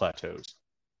kind of plateaus.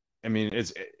 I mean,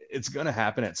 it's gonna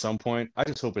happen at some point. I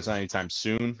just hope it's not anytime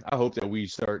soon. I hope that we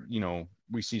start,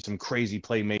 we see some crazy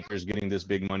playmakers getting this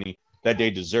big money that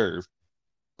they deserve.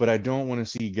 But I don't want to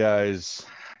see guys.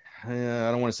 I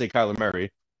don't want to say Kyler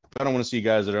Murray, but I don't want to see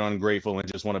guys that are ungrateful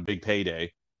and just want a big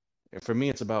payday. And for me,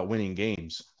 it's about winning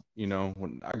games.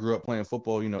 When I grew up playing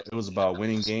football, it was about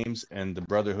winning games and the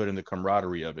brotherhood and the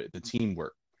camaraderie of it, the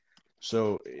teamwork.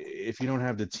 So if you don't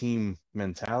have the team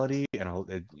mentality, and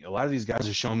a lot of these guys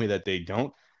are showing me that they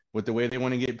don't, with the way they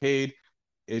want to get paid,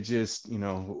 it just,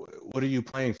 what are you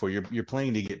playing for? You're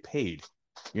playing to get paid.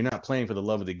 You're not playing for the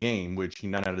love of the game, which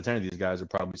 9 out of 10 of these guys are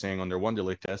probably saying on their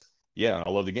Wonderlic test, yeah, I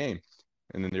love the game.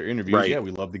 And then their interviews, Right. yeah,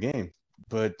 we love the game.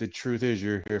 But the truth is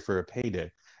you're here for a payday.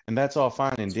 And that's all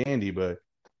fine and dandy, but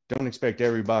don't expect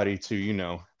everybody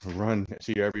to, run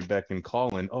to your every beck and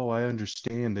call and, oh, I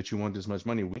understand that you want this much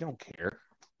money. We don't care.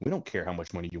 We don't care how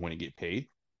much money you want to get paid.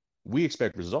 We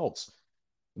expect results.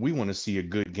 We want to see a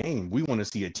good game. We want to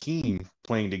see a team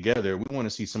playing together. We want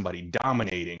to see somebody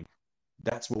dominating.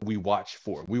 That's what we watch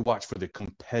for. We watch for the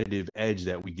competitive edge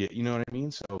that we get. You know what I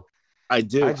mean? So I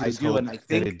do, hope and I that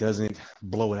think it doesn't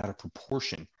blow it out of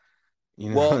proportion.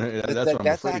 well, That's what I'm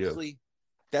that's afraid of. actually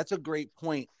that's a great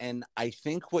point, and I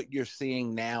think what you're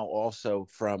seeing now, also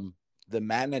from the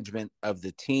management of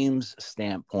the team's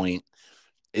standpoint,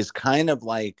 is kind of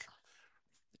like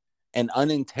an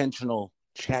unintentional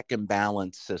check and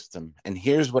balance system. And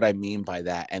here's what I mean by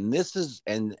that. And this is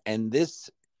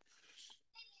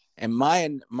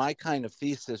my kind of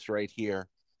thesis right here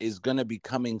is going to be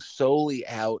coming solely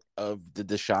out of the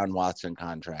Deshaun Watson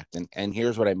contract. And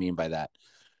here's what I mean by that.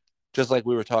 Just like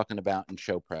we were talking about in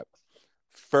show prep.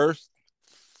 First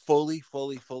fully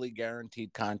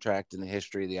guaranteed contract in the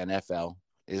history of the NFL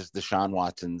is Deshaun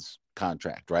Watson's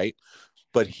contract, right?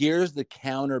 But here's the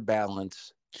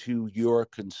counterbalance to your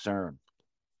concern.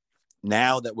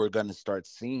 now that we're going to start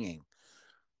seeing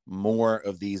more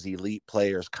of these elite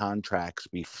players' contracts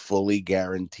be fully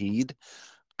guaranteed,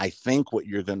 I think what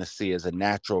you're going to see is a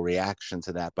natural reaction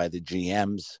to that by the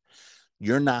GMs.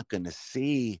 You're not going to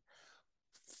see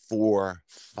 4,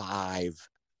 5,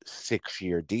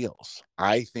 6-year deals.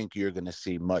 I think you're going to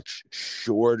see much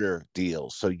shorter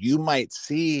deals. So you might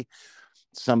see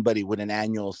somebody with an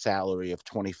annual salary of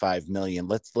 25 million.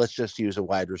 Let's just use a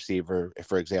wide receiver,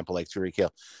 for example, like Tyreek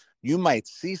Hill. You might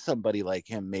see somebody like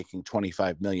him making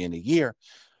 25 million a year,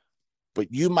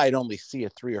 but you might only see a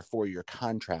 3 or 4 year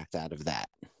contract out of that.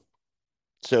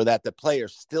 So that the player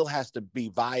still has to be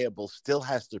viable, still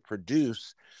has to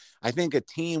produce. I think a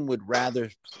team would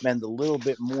rather spend a little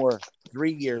bit more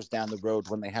 3 years down the road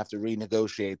when they have to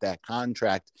renegotiate that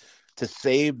contract to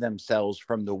save themselves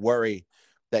from the worry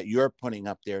that you're putting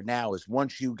up there now. Is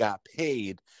once you got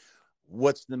paid,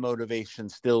 what's the motivation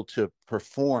still to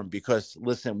perform? Because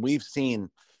listen, we've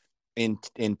seen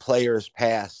in players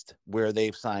past where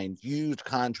they've signed huge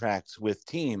contracts with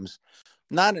teams,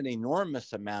 not an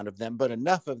enormous amount of them, but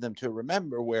enough of them to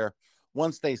remember, where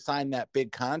once they signed that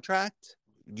big contract,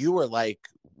 you were like,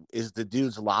 is the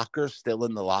dude's locker still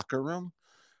in the locker room?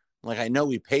 Like, I know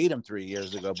we paid him 3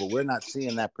 years ago, but we're not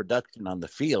seeing that production on the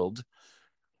field.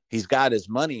 He's got his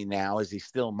money now. Is he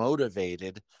still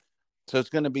motivated? So it's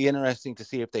going to be interesting to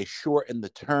see if they shorten the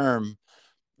term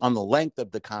on the length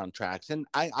of the contracts. And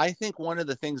I think one of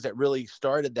the things that really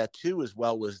started that too as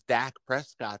well was Dak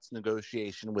Prescott's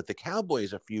negotiation with the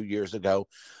Cowboys a few years ago,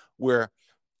 where,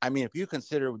 I mean, if you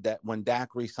consider that when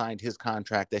Dak re-signed his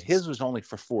contract, that his was only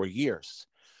for 4 years.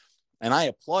 And I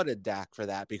applauded Dak for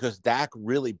that, because Dak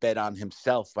really bet on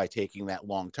himself by taking that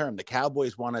long term. The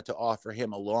Cowboys wanted to offer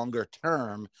him a longer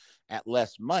term at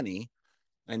less money.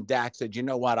 And Dak said, you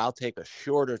know what, I'll take a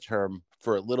shorter term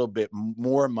for a little bit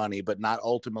more money, but not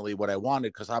ultimately what I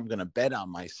wanted, because I'm going to bet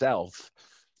on myself.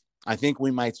 I think we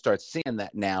might start seeing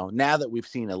that now that we've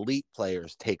seen elite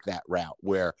players take that route,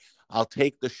 where I'll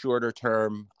take the shorter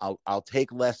term, I'll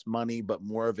take less money, but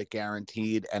more of it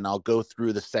guaranteed, and I'll go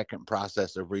through the second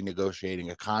process of renegotiating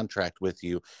a contract with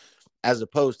you, as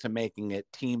opposed to making it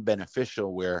team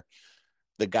beneficial, where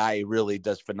the guy really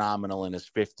does phenomenal in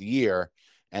his 5th year,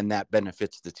 and that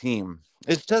benefits the team.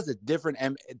 It's just a different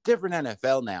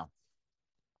NFL now.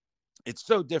 It's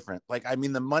so different. Like, I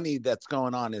mean, the money that's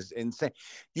going on is insane.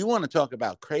 You want to talk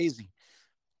about crazy.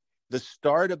 The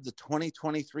start of the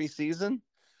 2023 season,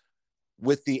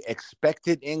 with the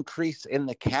expected increase in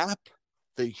the cap,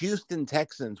 the Houston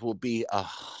Texans will be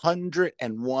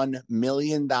 $101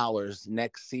 million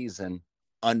next season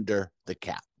under the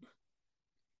cap.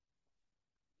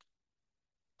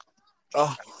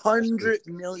 100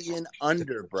 million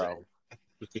under, bro.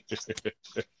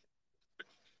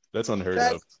 That's unheard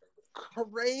That's of.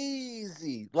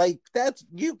 crazy. Like, that's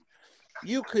you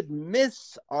could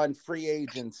miss on free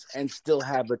agents and still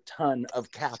have a ton of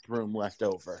cap room left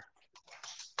over.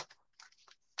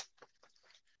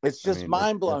 It's just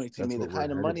mind blowing to me, the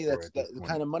kind of money that's going.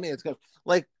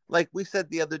 Like we said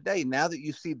the other day. Now that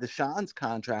you see Deshaun's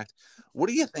contract, what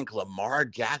do you think Lamar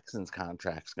Jackson's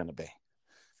contract's going to be?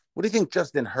 What do you think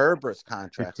Justin Herbert's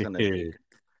contract's going to be?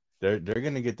 They're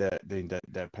going to get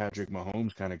that Patrick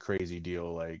Mahomes kind of crazy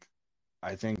deal. Like,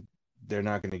 I think they're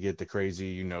not going to get the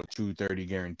crazy, 230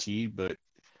 guaranteed. But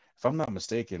if I'm not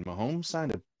mistaken, Mahomes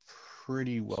signed a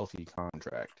pretty wealthy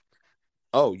contract.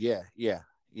 Oh yeah.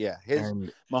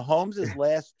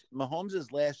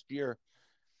 Mahomes' last year,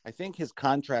 I think his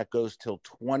contract goes till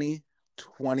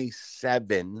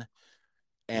 2027,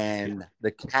 and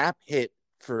the cap hit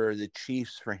for the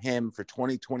Chiefs for him for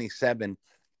 2027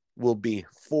 will be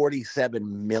 $47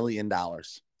 million.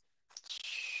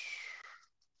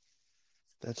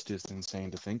 That's just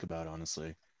insane to think about,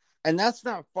 honestly. And that's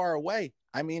not far away.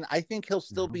 I mean, I think he'll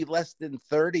still be less than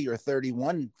 30 or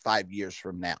 31 5 years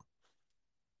from now.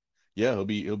 Yeah, he'll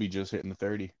be just hitting the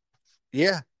 30.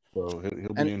 Yeah. So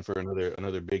he'll be in for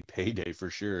another big payday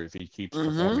for sure if he keeps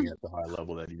performing at the high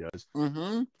level that he does.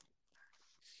 Mm-hmm.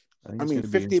 I think I it's mean,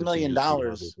 going to be $50 million. interesting to see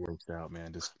how this works out,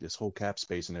 man. This whole cap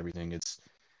space and everything, it's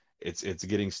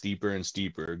getting steeper and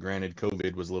steeper. Granted,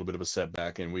 COVID was a little bit of a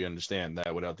setback, and we understand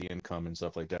that without the income and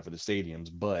stuff like that for the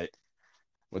stadiums. But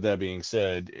with that being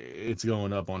said, it's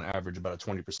going up on average about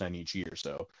 20% each year.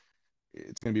 So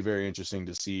it's going to be very interesting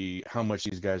to see how much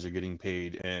these guys are getting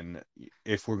paid, and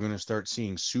if we're going to start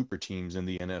seeing super teams in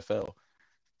the NFL.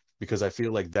 Because I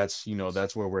feel like that's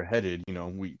where we're headed.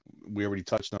 We already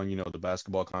touched on, the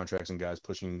basketball contracts and guys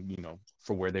pushing,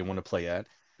 for where they want to play at.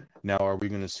 Now, are we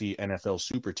going to see NFL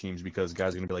super teams because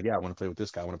guys are going to be like, yeah, I want to play with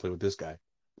this guy. I want to play with this guy.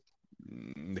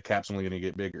 the cap's only going to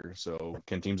get bigger. So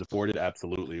can teams afford it?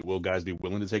 Absolutely. Will guys be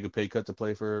willing to take a pay cut to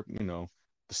play for, the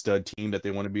stud team that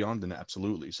they want to be on? Then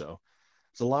absolutely. So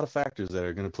there's a lot of factors that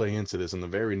are going to play into this in the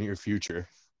very near future.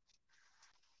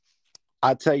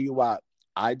 I'll tell you what,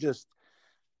 I just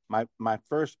my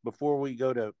first before we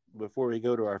go to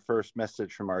our first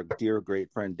message from our dear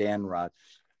great friend Dan Rod,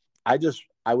 I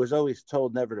was always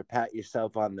told never to pat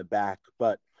yourself on the back,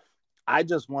 but I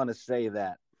just want to say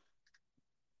that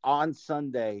on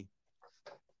Sunday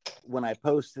when I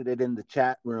posted it in the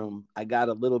chat room, I got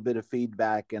a little bit of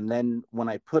feedback, and then when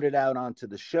I put it out onto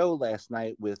the show last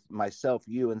night with myself,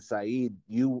 you, and Saeed,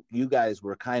 you guys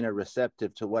were kind of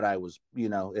receptive to what I was.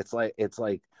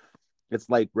 It's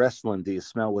like wrestling. Do you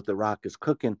smell what the Rock is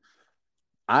cooking?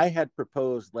 I had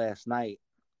proposed last night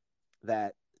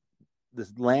that the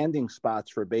landing spots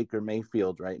for Baker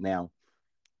Mayfield right now,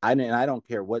 I don't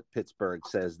care what Pittsburgh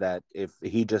says, that if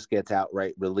he just gets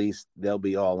outright released, they'll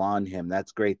be all on him.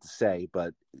 That's great to say,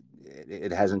 but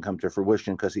it hasn't come to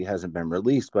fruition because he hasn't been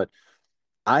released. But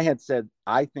I had said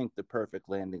I think the perfect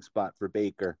landing spot for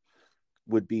Baker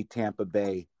would be Tampa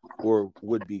Bay or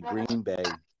would be Green Bay.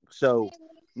 So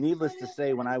needless to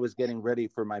say, when I was getting ready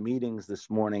for my meetings this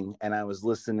morning and I was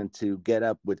listening to Get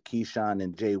Up with Keyshawn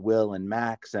and Jay Will and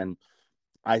Max, and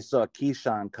I saw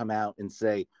Keyshawn come out and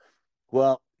say,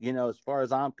 well, as far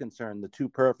as I'm concerned, the two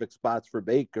perfect spots for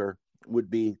Baker would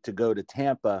be to go to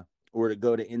Tampa or to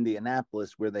go to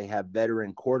Indianapolis, where they have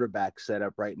veteran quarterbacks set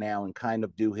up right now, and kind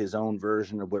of do his own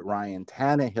version of what Ryan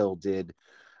Tannehill did.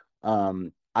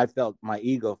 I felt my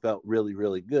ego felt really,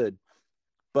 really good.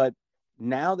 But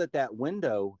now that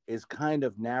window is kind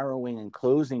of narrowing and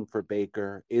closing for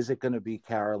Baker, is it going to be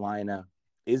Carolina?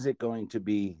 Is it going to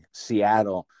be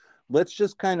Seattle? Let's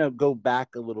just kind of go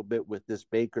back a little bit with this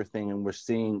Baker thing, and we're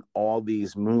seeing all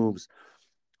these moves.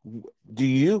 Do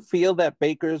you feel that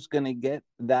Baker's going to get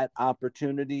that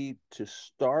opportunity to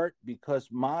start? Because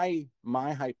my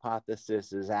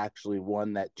hypothesis is actually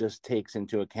one that just takes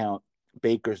into account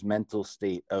Baker's mental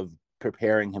state of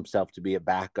preparing himself to be a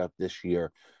backup this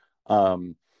year.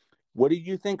 What do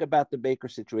you think about the Baker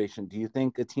situation? Do you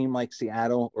think a team like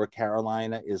Seattle or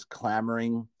Carolina is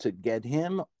clamoring to get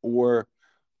him, or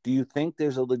do you think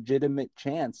there's a legitimate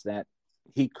chance that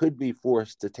he could be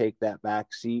forced to take that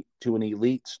back seat to an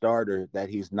elite starter that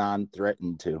he's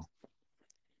non-threatened to?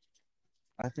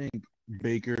 I think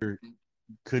Baker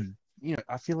could,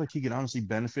 I feel like he could honestly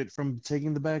benefit from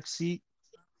taking the back seat.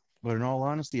 But in all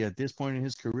honesty, at this point in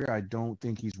his career, I don't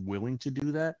think he's willing to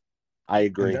do that. I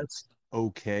agree. And that's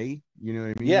okay. You know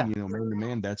what I mean? Yeah. Man to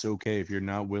man, that's okay if you're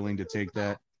not willing to take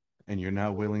that and you're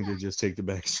not willing to just take the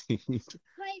back seat.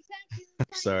 I'm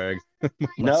sorry.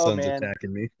 My son's man.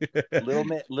 attacking me.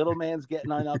 little man's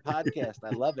getting on our podcast. I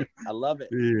love it.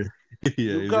 Yeah,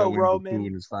 you he's go, got Roman. Pooh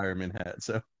in his fireman hat,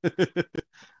 so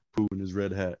Pooh in his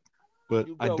red hat. But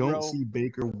I don't see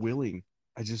Baker willing.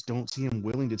 I just don't see him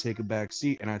willing to take a back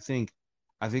seat. And I think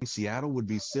Seattle would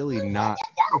be silly not.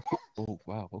 Oh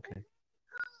wow, okay.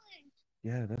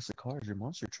 Yeah, that's the cars, your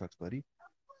monster trucks, buddy.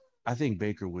 I think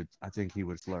he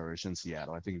would flourish in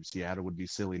Seattle. I think Seattle would be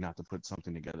silly not to put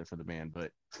something together for the man,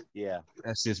 but yeah,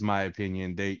 that's just my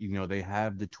opinion. They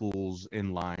have the tools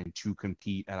in line to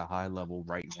compete at a high level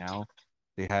right now.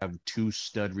 They have two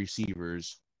stud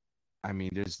receivers. I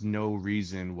mean, there's no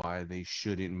reason why they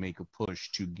shouldn't make a push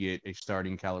to get a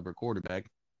starting caliber quarterback.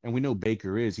 And we know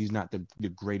Baker he's not the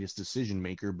greatest decision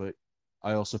maker, but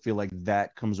I also feel like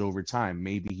that comes over time.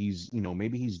 Maybe he's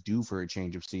due for a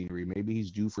change of scenery. Maybe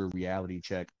he's due for a reality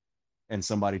check and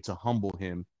somebody to humble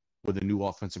him with a new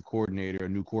offensive coordinator, a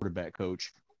new quarterback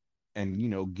coach, and,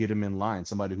 get him in line,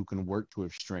 somebody who can work to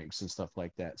his strengths and stuff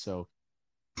like that. So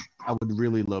I would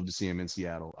really love to see him in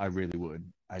Seattle. I really would.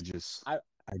 I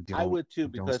would too,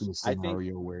 because see a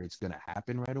scenario where it's going to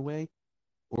happen right away.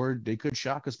 Or they could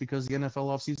shock us because the NFL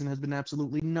offseason has been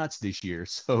absolutely nuts this year.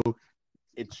 So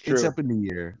it's true. It's up in the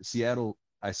air. Seattle,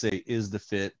 I say, is the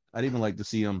fit. I'd even like to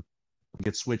see him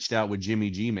get switched out with Jimmy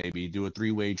G, maybe do a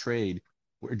 3-way trade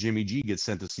where Jimmy G gets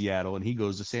sent to Seattle and he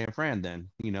goes to San Fran then,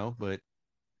 but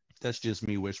that's just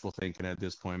me wishful thinking at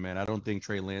this point, man. I don't think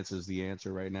Trey Lance is the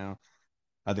answer right now.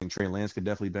 I think Trey Lance could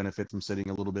definitely benefit from sitting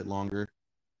a little bit longer.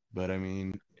 But, I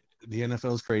mean, the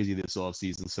NFL is crazy this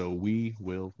offseason, so we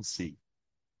will see.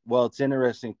 Well, it's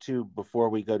interesting, too, before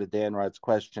we go to Dan Rod's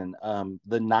question,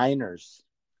 the Niners,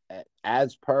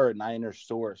 as per a Niners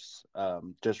source,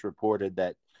 just reported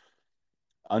that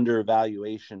under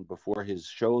evaluation before his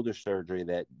shoulder surgery,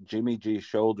 that Jimmy G's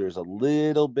shoulder is a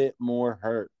little bit more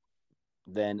hurt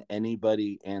than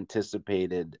anybody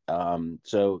anticipated.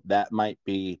 So that might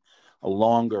be a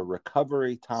longer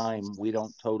recovery time. We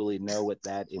don't totally know what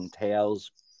that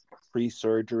entails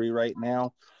pre-surgery right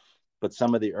now, but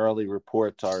some of the early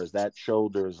reports are is that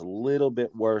shoulder is a little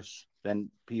bit worse than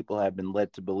people have been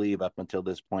led to believe up until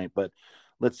this point. But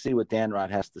let's see what Dan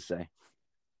Rod has to say.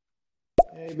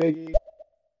 Hey, Biggie.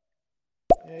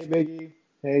 Hey, Biggie.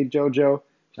 Hey, JoJo.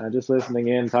 Just listening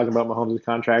in, talking about Mahomes'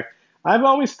 contract. I've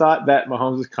always thought that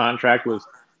Mahomes' contract was,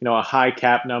 a high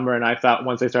cap number, and I thought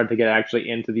once they started to get actually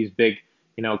into these big,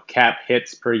 cap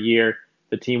hits per year,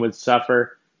 the team would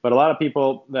suffer. But a lot of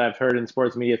people that I've heard in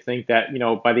sports media think that,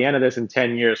 by the end of this in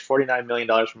 10 years, $49 million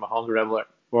from Mahomes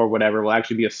or whatever will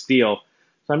actually be a steal.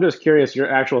 So I'm just curious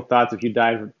your actual thoughts if you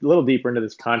dive a little deeper into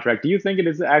this contract. Do you think it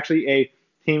is actually a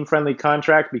team-friendly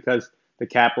contract because the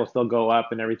cap will still go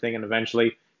up and everything, and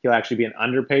eventually he'll actually be an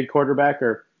underpaid quarterback?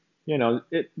 Or,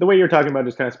 the way you're talking about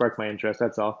just kind of sparked my interest.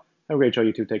 That's all. Have a great show,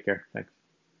 you two. Take care. Thanks.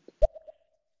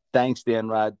 Thanks, Dan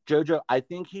Rod. Jojo, I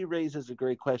think he raises a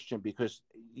great question because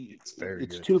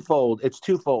it's twofold. It's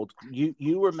twofold.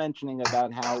 You were mentioning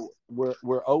about how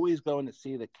we're always going to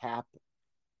see the cap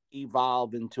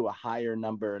evolve into a higher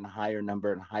number and higher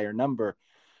number and higher number.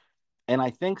 And I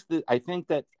think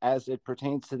that as it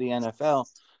pertains to the NFL,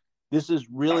 this is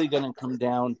really going to come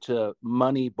down to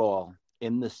Moneyball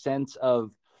in the sense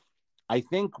of, I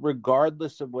think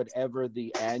regardless of whatever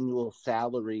the annual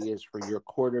salary is for your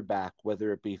quarterback,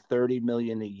 whether it be $30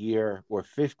 million a year or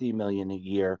 $50 million a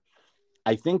year,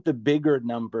 I think the bigger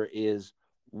number is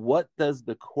what does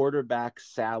the quarterback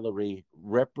salary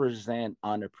represent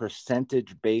on a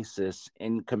percentage basis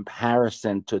in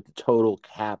comparison to the total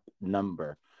cap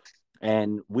number?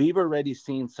 And we've already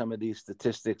seen some of these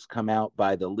statistics come out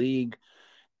by the league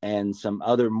and some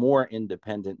other more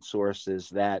independent sources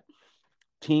that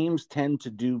teams tend to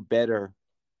do better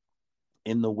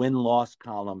in the win-loss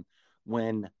column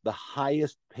when the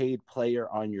highest paid player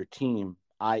on your team,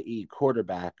 i.e.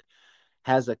 quarterback,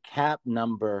 has a cap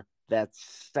number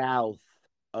that's south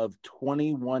of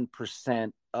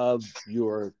 21% of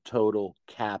your total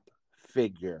cap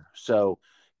figure. So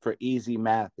for easy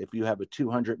math, if you have a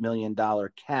 $200 million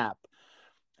cap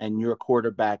and your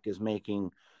quarterback is making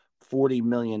 $40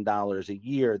 million a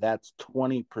year, that's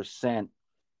 20%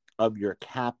 of your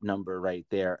cap number right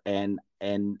there. And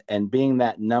being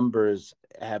that numbers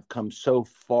have come so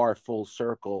far full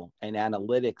circle in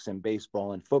analytics and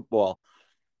baseball and football,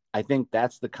 I think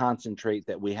that's the concentrate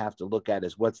that we have to look at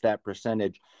is what's that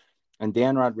percentage. And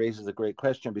Dan Rod raises a great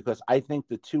question because I think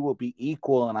the two will be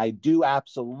equal. And I do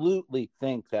absolutely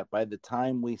think that by the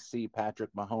time we see Patrick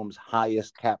Mahomes'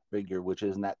 highest cap figure, which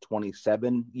is in that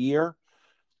 27 year,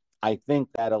 I think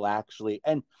that'll actually,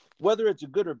 and whether it's a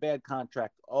good or bad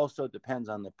contract also depends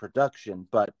on the production,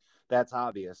 but that's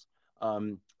obvious.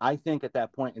 I think at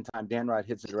that point in time, Dan Rod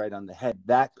hits it right on the head.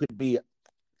 That could be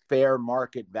fair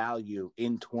market value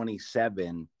in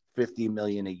 27, $50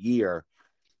 million a year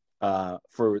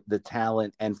for the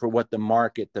talent and for what the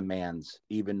market demands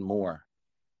even more.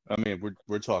 I mean,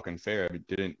 we're talking fair. I mean,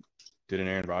 didn't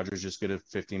Aaron Rodgers just get a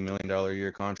 $15 million a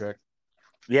year contract?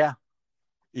 Yeah.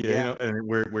 Yeah. And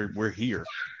we're here.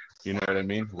 You know what I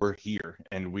mean? We're here,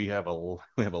 and we have a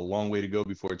long way to go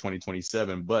before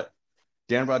 2027. But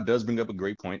Dan Rod does bring up a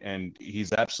great point, and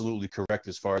he's absolutely correct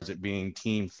as far as it being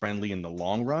team friendly in the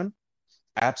long run.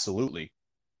 Absolutely.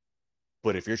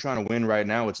 But if you're trying to win right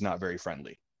now, it's not very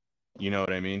friendly. You know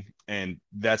what I mean? And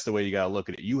that's the way you got to look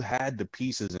at it. You had the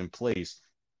pieces in place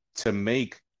to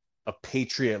make a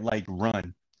Patriot-like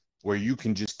run where you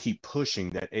can just keep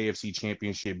pushing that AFC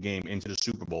Championship game into the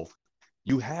Super Bowl.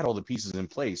 You had all the pieces in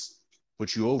place,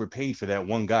 but you overpaid for that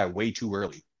one guy way too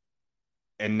early.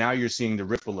 And now you're seeing the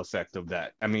ripple effect of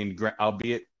that. I mean,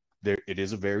 albeit it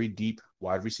is a very deep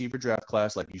wide receiver draft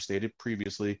class, like you stated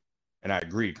previously. And I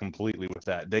agree completely with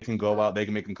that. They can go out, they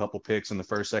can make a couple picks in the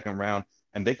first, second round,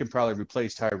 and they can probably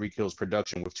replace Tyreek Hill's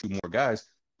production with two more guys,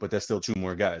 but that's still two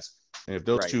more guys. And if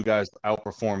those two guys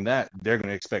outperform that, they're going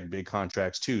to expect big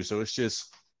contracts too. So it's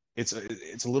just, it's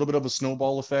a little bit of a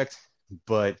snowball effect,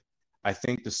 but I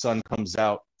think the sun comes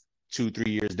out 2-3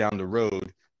 years down the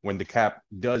road when the cap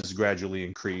does gradually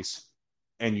increase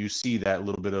and you see that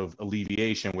little bit of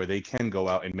alleviation where they can go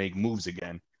out and make moves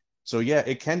again. So yeah,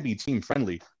 it can be team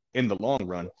friendly in the long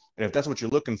run. And if that's what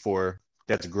you're looking for,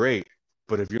 that's great.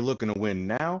 But if you're looking to win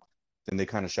now, then they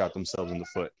kind of shot themselves in the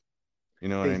foot. You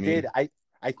know what I mean? They did.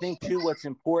 I think too, what's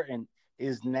important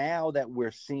is now that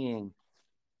we're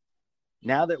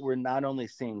not only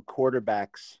seeing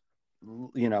quarterbacks,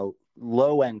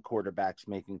 low-end quarterbacks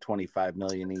making $25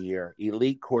 million a year,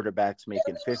 elite quarterbacks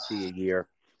making $50 a year.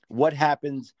 What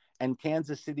happens? And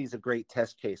Kansas City's a great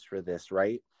test case for this,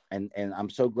 right? and I'm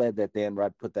so glad that Dan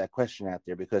Rod put that question out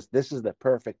there, because this is the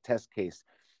perfect test case.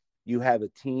 You have a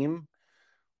team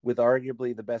with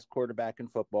arguably the best quarterback in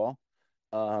football,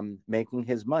 making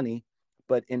his money.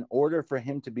 But in order for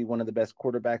him to be one of the best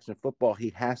quarterbacks in football,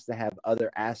 he has to have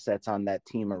other assets on that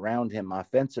team around him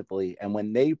offensively. And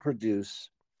when they produce,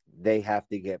 they have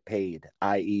to get paid,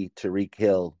 i.e. Tyreek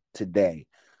Hill today.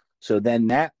 So then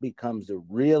that becomes a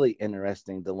really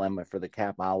interesting dilemma for the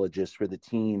capologist, for the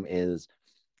team, is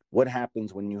what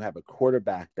happens when you have a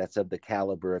quarterback that's of the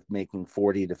caliber of making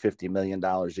 $40 to $50 million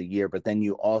a year, but then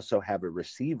you also have a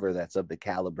receiver that's of the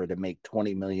caliber to make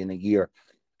 $20 million a year.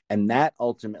 And that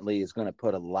ultimately is going to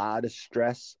put a lot of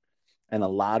stress and a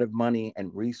lot of money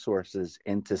and resources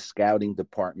into scouting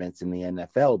departments in the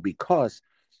NFL, because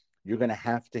you're going to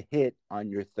have to hit on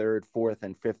your third, fourth,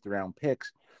 and fifth round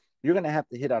picks. You're going to have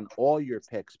to hit on all your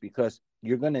picks, because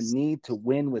you're going to need to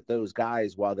win with those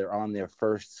guys while they're on their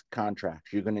first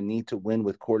contracts. You're going to need to win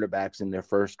with quarterbacks in their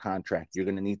first contract. You're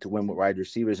going to need to win with wide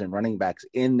receivers and running backs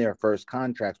in their first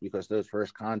contracts, because those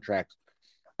first contracts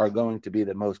are going to be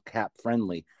the most cap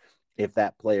friendly if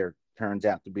that player turns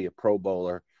out to be a Pro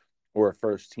Bowler or a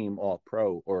first team All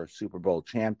Pro or a Super Bowl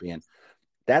champion.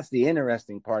 That's the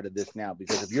interesting part of this now,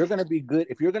 because if you're going to be good,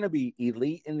 if you're going to be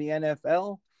elite in the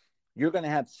NFL, you're going to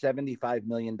have $75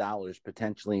 million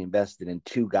potentially invested in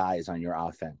two guys on your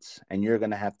offense. And you're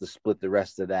going to have to split the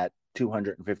rest of that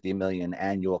 $250 million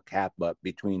annual cap up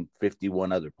between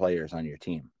 51 other players on your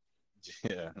team.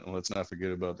 Yeah, and let's not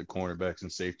forget about the cornerbacks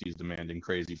and safeties demanding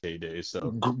crazy paydays.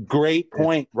 So Great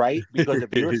point, right? Because if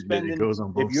you're it spending, goes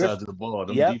on both sides of the ball.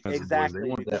 Them yep, defensive boys, they exactly.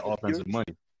 want Because that offensive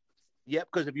money. Yep,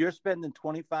 because if you're spending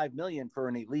 $25 million for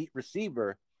an elite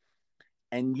receiver,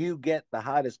 and you get the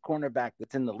hottest cornerback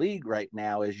that's in the league right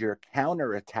now as your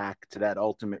counterattack to that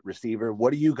ultimate receiver,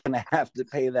 what are you going to have to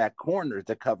pay that corner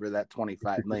to cover that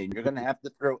 $25 million? You're going to have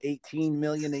to throw $18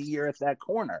 million a year at that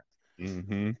corner.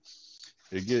 Mm-hmm.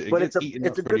 It but gets it's eaten a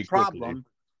up pretty good quickly. problem.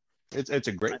 It's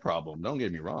a great problem. Don't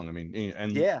get me wrong. I mean,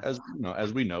 and yeah,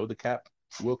 as we know, the cap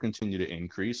will continue to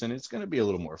increase, and it's going to be a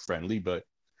little more friendly. But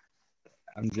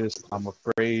I'm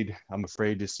afraid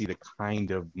to see the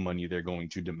kind of money they're going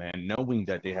to demand, knowing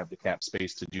that they have the cap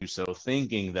space to do so,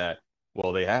 thinking that,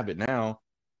 well, they have it now.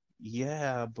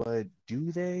 Yeah, but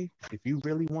do they? If you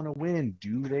really want to win,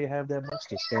 do they have that much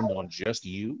to spend on just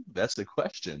you? That's the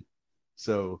question.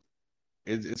 So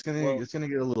it's gonna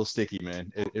get a little sticky,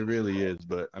 man. It really is.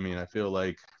 But I mean, I feel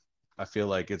like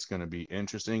it's gonna be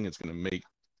interesting. It's gonna make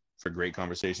for great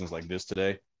conversations like this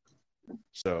today.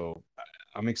 So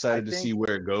I'm excited to see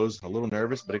where it goes. A little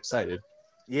nervous, but excited.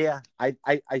 Yeah, I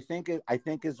think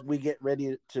as we get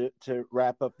ready to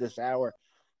wrap up this hour,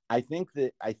 I think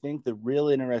the real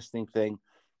interesting thing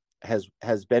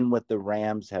has been what the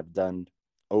Rams have done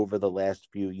over the last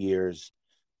few years,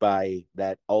 by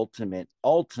that ultimate,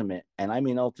 and I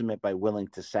mean ultimate by willing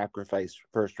to sacrifice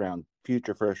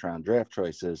future first round draft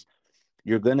choices.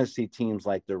 You're going to see teams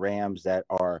like the Rams that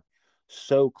are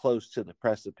so close to the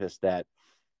precipice that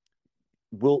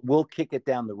we'll kick it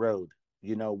down the road.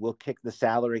 We'll kick the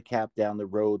salary cap down the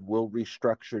road. We'll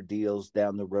restructure deals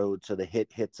down the road so the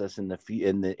hit hits us in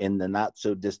the not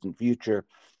so distant future.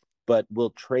 But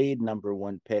we'll trade number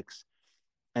one picks,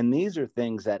 and these are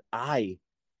things that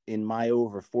in my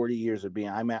over 40 years of being,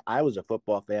 I was a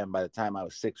football fan by the time I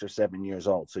was 6 or 7 years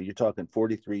old. So you're talking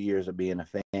 43 years of being a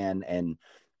fan, and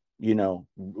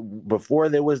before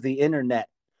there was the internet,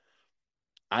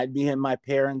 I'd be in my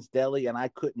parents' deli, and I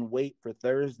couldn't wait for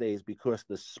Thursdays because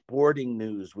the sporting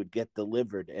news would get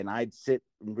delivered, and I'd sit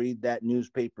and read that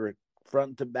newspaper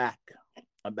front to back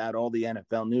about all the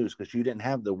NFL news, because you didn't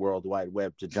have the World Wide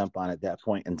Web to jump on at that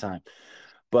point in time.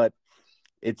 But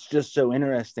it's just so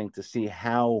interesting to see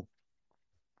how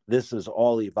this has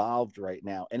all evolved right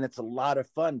now. And it's a lot of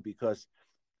fun, because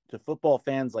to football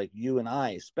fans like you and I,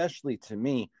 especially to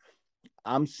me,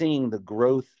 I'm seeing the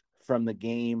growth from the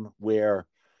game where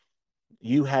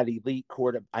you had elite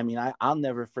quarter. I mean, I'll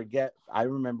never forget. I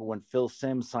remember when Phil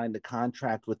Simms signed a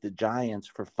contract with the Giants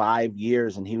for 5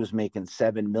 years, and he was making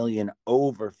 $7 million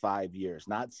over 5 years,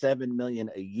 not $7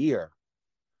 million a year,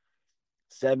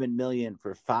 $7 million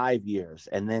for 5 years.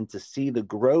 And then to see the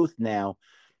growth now.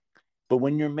 But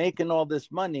when you're making all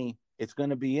this money, it's going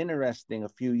to be interesting a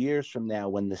few years from now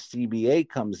when the CBA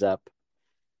comes up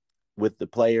with the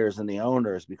players and the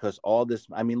owners, because all this,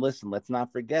 I mean, listen, let's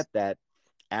not forget that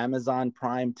Amazon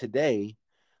Prime today,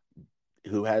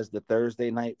 who has the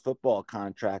Thursday Night Football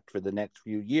contract for the next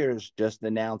few years, just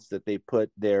announced that they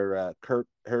put their Kirk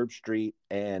Herbstreit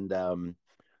and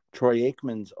Troy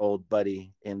Aikman's old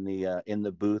buddy in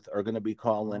the booth are going to be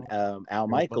calling Al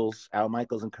Michaels. Al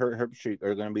Michaels and Kurt Herbstreit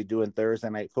are going to be doing Thursday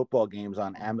night football games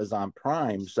on Amazon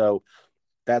Prime. So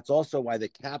that's also why the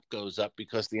cap goes up,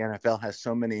 because the NFL has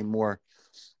so many more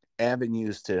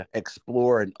avenues to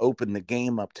explore and open the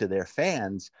game up to their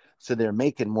fans. So they're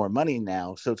making more money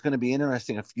now. So it's going to be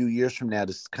interesting a few years from now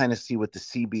to kind of see what the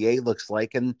CBA looks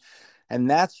like. And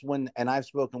that's when, and I've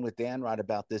spoken with Dan Rod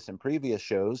about this in previous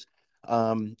shows.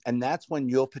 And that's when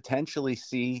you'll potentially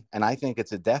see, and I think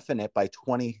it's a definite by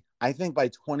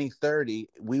 2030,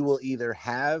 we will either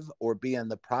have or be in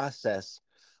the process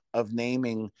of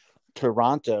naming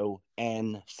Toronto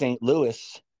and St.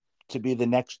 Louis to be the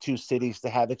next two cities to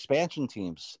have expansion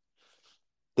teams.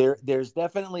 There's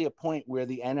definitely a point where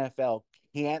the NFL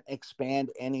can't expand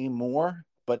anymore,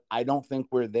 but I don't think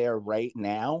we're there right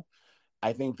now.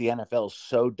 I think the NFL is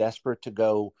so desperate to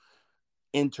go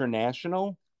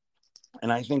international.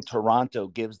 And I think Toronto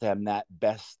gives them that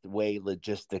best way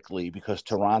logistically, because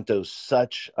Toronto's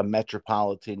such a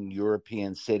metropolitan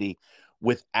European city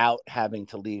without having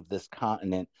to leave this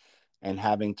continent and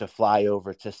having to fly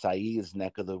over to Saeed's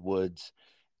neck of the woods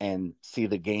and see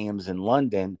the games in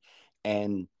London.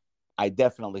 And I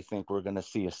definitely think we're going to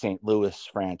see a St. Louis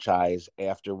franchise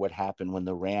after what happened when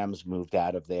the Rams moved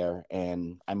out of there.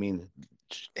 And I mean,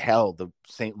 hell, the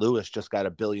St. Louis just got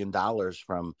 $1 billion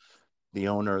from the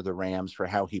owner of the Rams for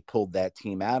how he pulled that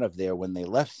team out of there when they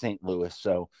left St. Louis.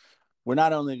 So we're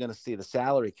not only going to see the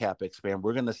salary cap expand,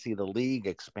 we're going to see the league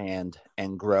expand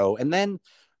and grow. And then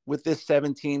with this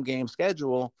 17 game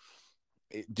schedule,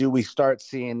 do we start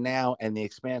seeing now, and the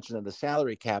expansion of the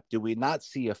salary cap, do we not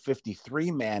see a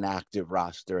 53-man active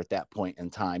roster at that point in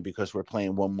time because we're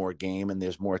playing one more game and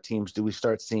there's more teams? Do we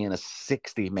start seeing a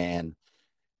 60-man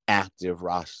active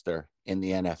roster in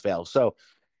the NFL? So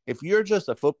if you're just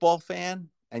a football fan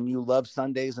and you love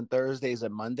Sundays and Thursdays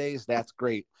and Mondays, that's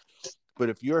great. But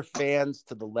if you're fans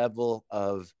to the level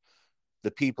of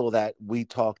the people that we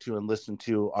talk to and listen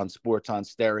to on Sports on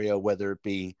Stereo, whether it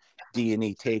be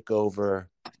D&E Takeover,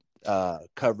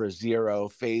 Cover Zero,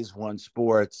 Phase One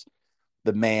Sports,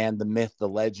 the man, the myth, the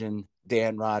legend,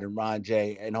 Dan Rod and Ron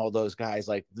J, and all those guys,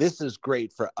 like, this is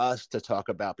great for us to talk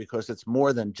about because it's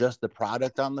more than just the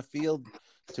product on the field.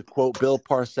 To quote Bill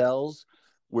Parcells,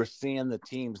 we're seeing the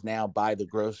teams now buy the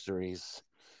groceries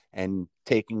and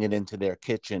taking it into their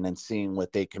kitchen and seeing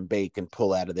what they can bake and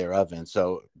pull out of their oven.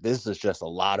 So this is just a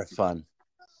lot of fun.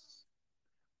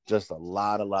 Just a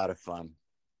lot of fun.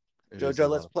 Jojo,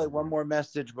 let's play one more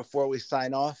message before we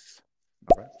sign off.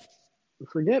 All right.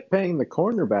 Forget paying the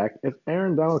cornerback. If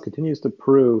Aaron Donald continues to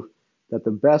prove that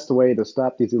the best way to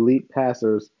stop these elite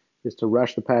passers is to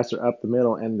rush the passer up the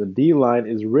middle, and the D line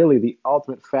is really the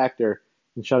ultimate factor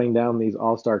in shutting down these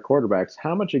all-star quarterbacks,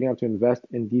 how much are you going to have to invest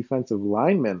in defensive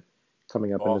linemen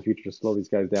coming up in the future to slow these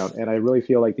guys down? And I really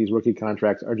feel like these rookie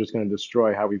contracts are just going to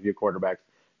destroy how we view quarterbacks.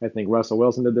 I think Russell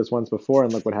Wilson did this once before,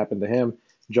 and look what happened to him.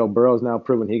 Joe Burrow's now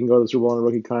proven he can go to the Super Bowl on a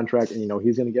rookie contract, and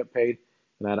he's going to get paid.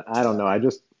 And I don't know.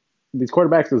 These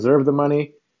quarterbacks deserve the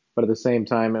money, but at the same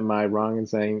time, am I wrong in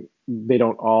saying they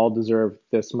don't all deserve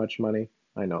this much money?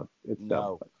 I know it's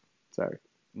dumb, but sorry.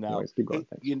 No. Anyways, keep going.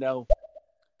 Thanks.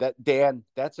 That Dan,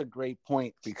 that's a great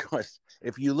point, because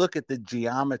if you look at the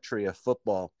geometry of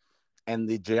football and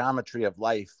the geometry of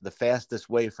life, the fastest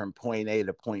way from point A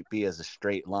to point B is a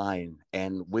straight line.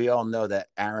 And we all know that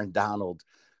Aaron Donald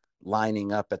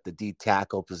lining up at the D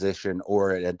tackle position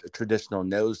or at a traditional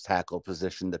nose tackle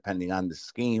position, depending on the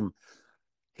scheme,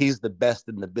 he's the best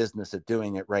in the business at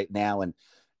doing it right now. And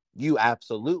you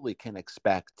absolutely can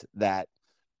expect that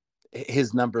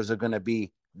his numbers are going to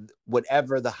be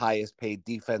whatever the highest paid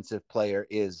defensive player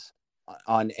is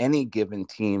on any given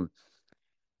team.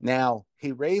 Now,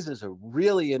 he raises a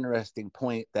really interesting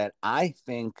point that I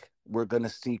think we're going to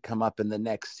see come up in the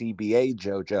next CBA,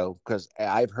 Jojo, because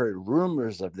I've heard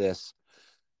rumors of this,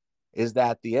 is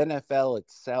that the NFL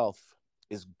itself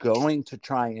is going to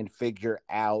try and figure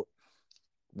out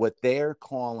what they're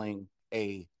calling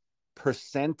a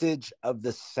percentage of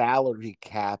the salary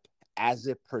cap as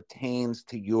it pertains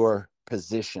to your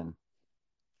position.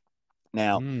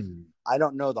 Now, I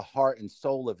don't know the heart and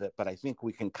soul of it, but I think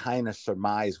we can kind of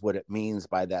surmise what it means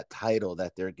by that title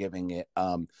that they're giving it.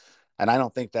 And I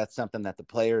don't think that's something that the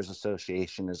Players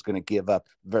Association is going to give up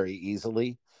very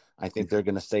easily. I think they're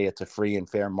going to say it's a free and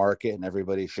fair market and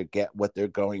everybody should get what they're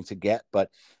going to get. But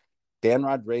Dan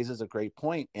Rod raises a great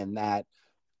point in that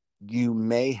you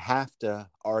may have to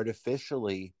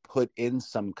artificially put in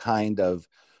some kind of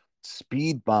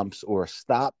speed bumps or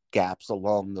stop gaps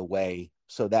along the way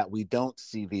so that we don't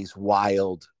see these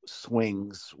wild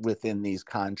swings within these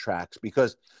contracts.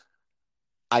 Because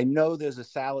I know there's a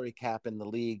salary cap in the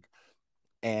league,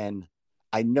 and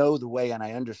I know the way and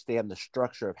I understand the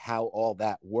structure of how all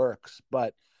that works,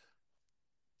 but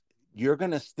you're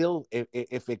going to still,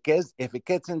 if it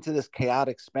gets into this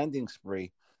chaotic spending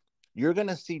spree, you're going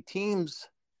to see teams,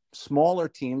 smaller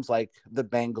teams like the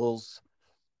Bengals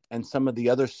and some of the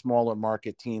other smaller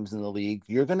market teams in the league,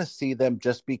 you're going to see them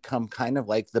just become kind of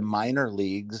like the minor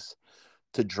leagues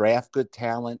to draft good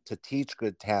talent, to teach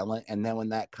good talent. And then when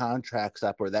that contract's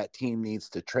up or that team needs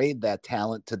to trade that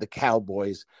talent to the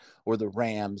Cowboys or the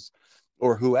Rams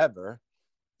or whoever,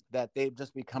 that they've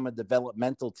just become a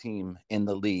developmental team in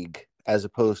the league as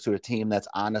opposed to a team that's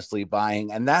honestly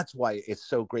buying. And that's why it's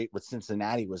so great what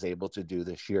Cincinnati was able to do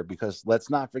this year, because let's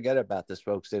not forget about this,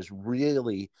 folks. There's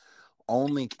really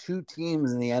only two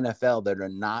teams in the NFL that are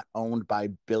not owned by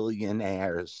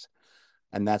billionaires,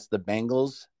 and that's the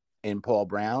Bengals in Paul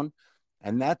Brown,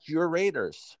 and that's your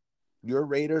Raiders. Your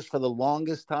Raiders for the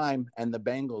longest time and the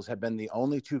Bengals have been the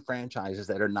only two franchises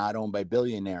that are not owned by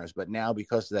billionaires. But now,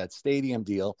 because of that stadium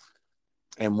deal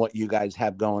and what you guys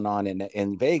have going on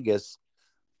in Vegas,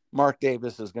 Mark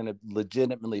Davis is going to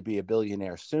legitimately be a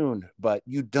billionaire soon. But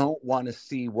you don't want to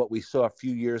see what we saw a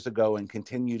few years ago and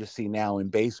continue to see now in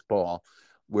baseball,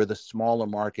 where the smaller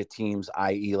market teams,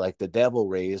 i.e. like the Devil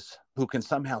Rays, who can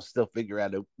somehow still figure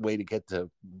out a way to get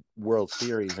to World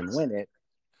Series and win it,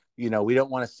 we don't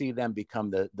want to see them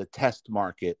become the test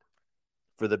market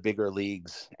for the bigger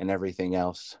leagues and everything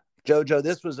else. Jojo,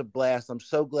 this was a blast. I'm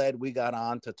so glad we got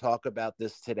on to talk about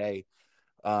this today.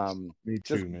 Me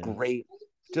Just too, man.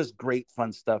 great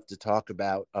fun stuff to talk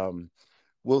about.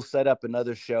 We'll set up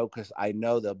another show because I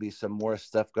know there'll be some more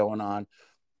stuff going on.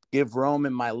 Give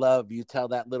Roman my love. You tell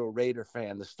that little Raider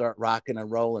fan to start rocking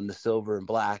and rolling the silver and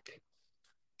black.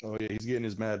 Oh yeah, he's getting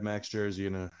his Mad Max jersey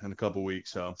in a couple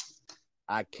weeks, so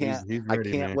I he's can't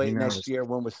ready, man. He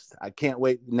knows. I can't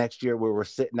wait next year where we're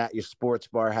sitting at your sports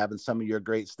bar having some of your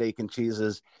great steak and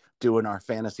cheeses, doing our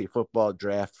fantasy football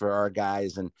draft for our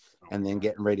guys, and then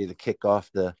getting ready to kick off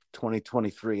the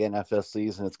 2023 NFL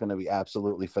season. It's going to be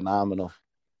absolutely phenomenal.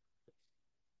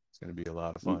 It's gonna be a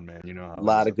lot of fun, man. You know A how it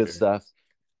lot is of up good here. stuff.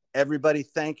 Everybody,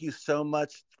 thank you so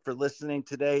much for listening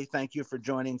today. Thank you for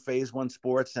joining Phase One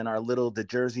Sports and our little The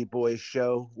Jersey Boys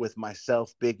show with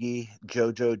myself, Biggie,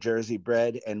 JoJo Jersey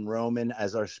Bread, and Roman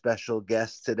as our special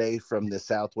guest today from the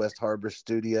Southwest Harbor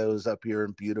Studios up here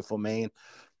in beautiful Maine.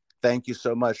 Thank you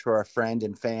so much for our friend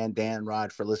and fan, Dan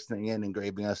Rod, for listening in and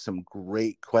giving us some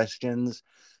great questions.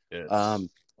 Yes.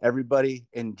 Everybody,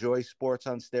 enjoy Sports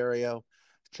on Stereo.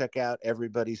 Check out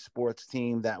everybody's sports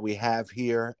team that we have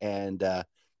here, and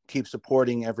keep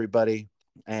supporting everybody.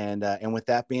 And with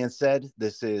that being said,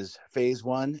 this is Phase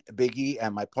One, Biggie,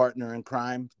 and my partner in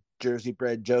crime, Jersey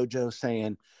Bred JoJo,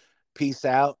 saying peace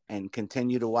out and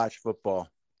continue to watch football.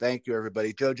 Thank you,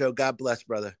 everybody. JoJo, God bless,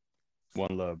 brother.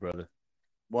 One love, brother.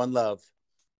 One love.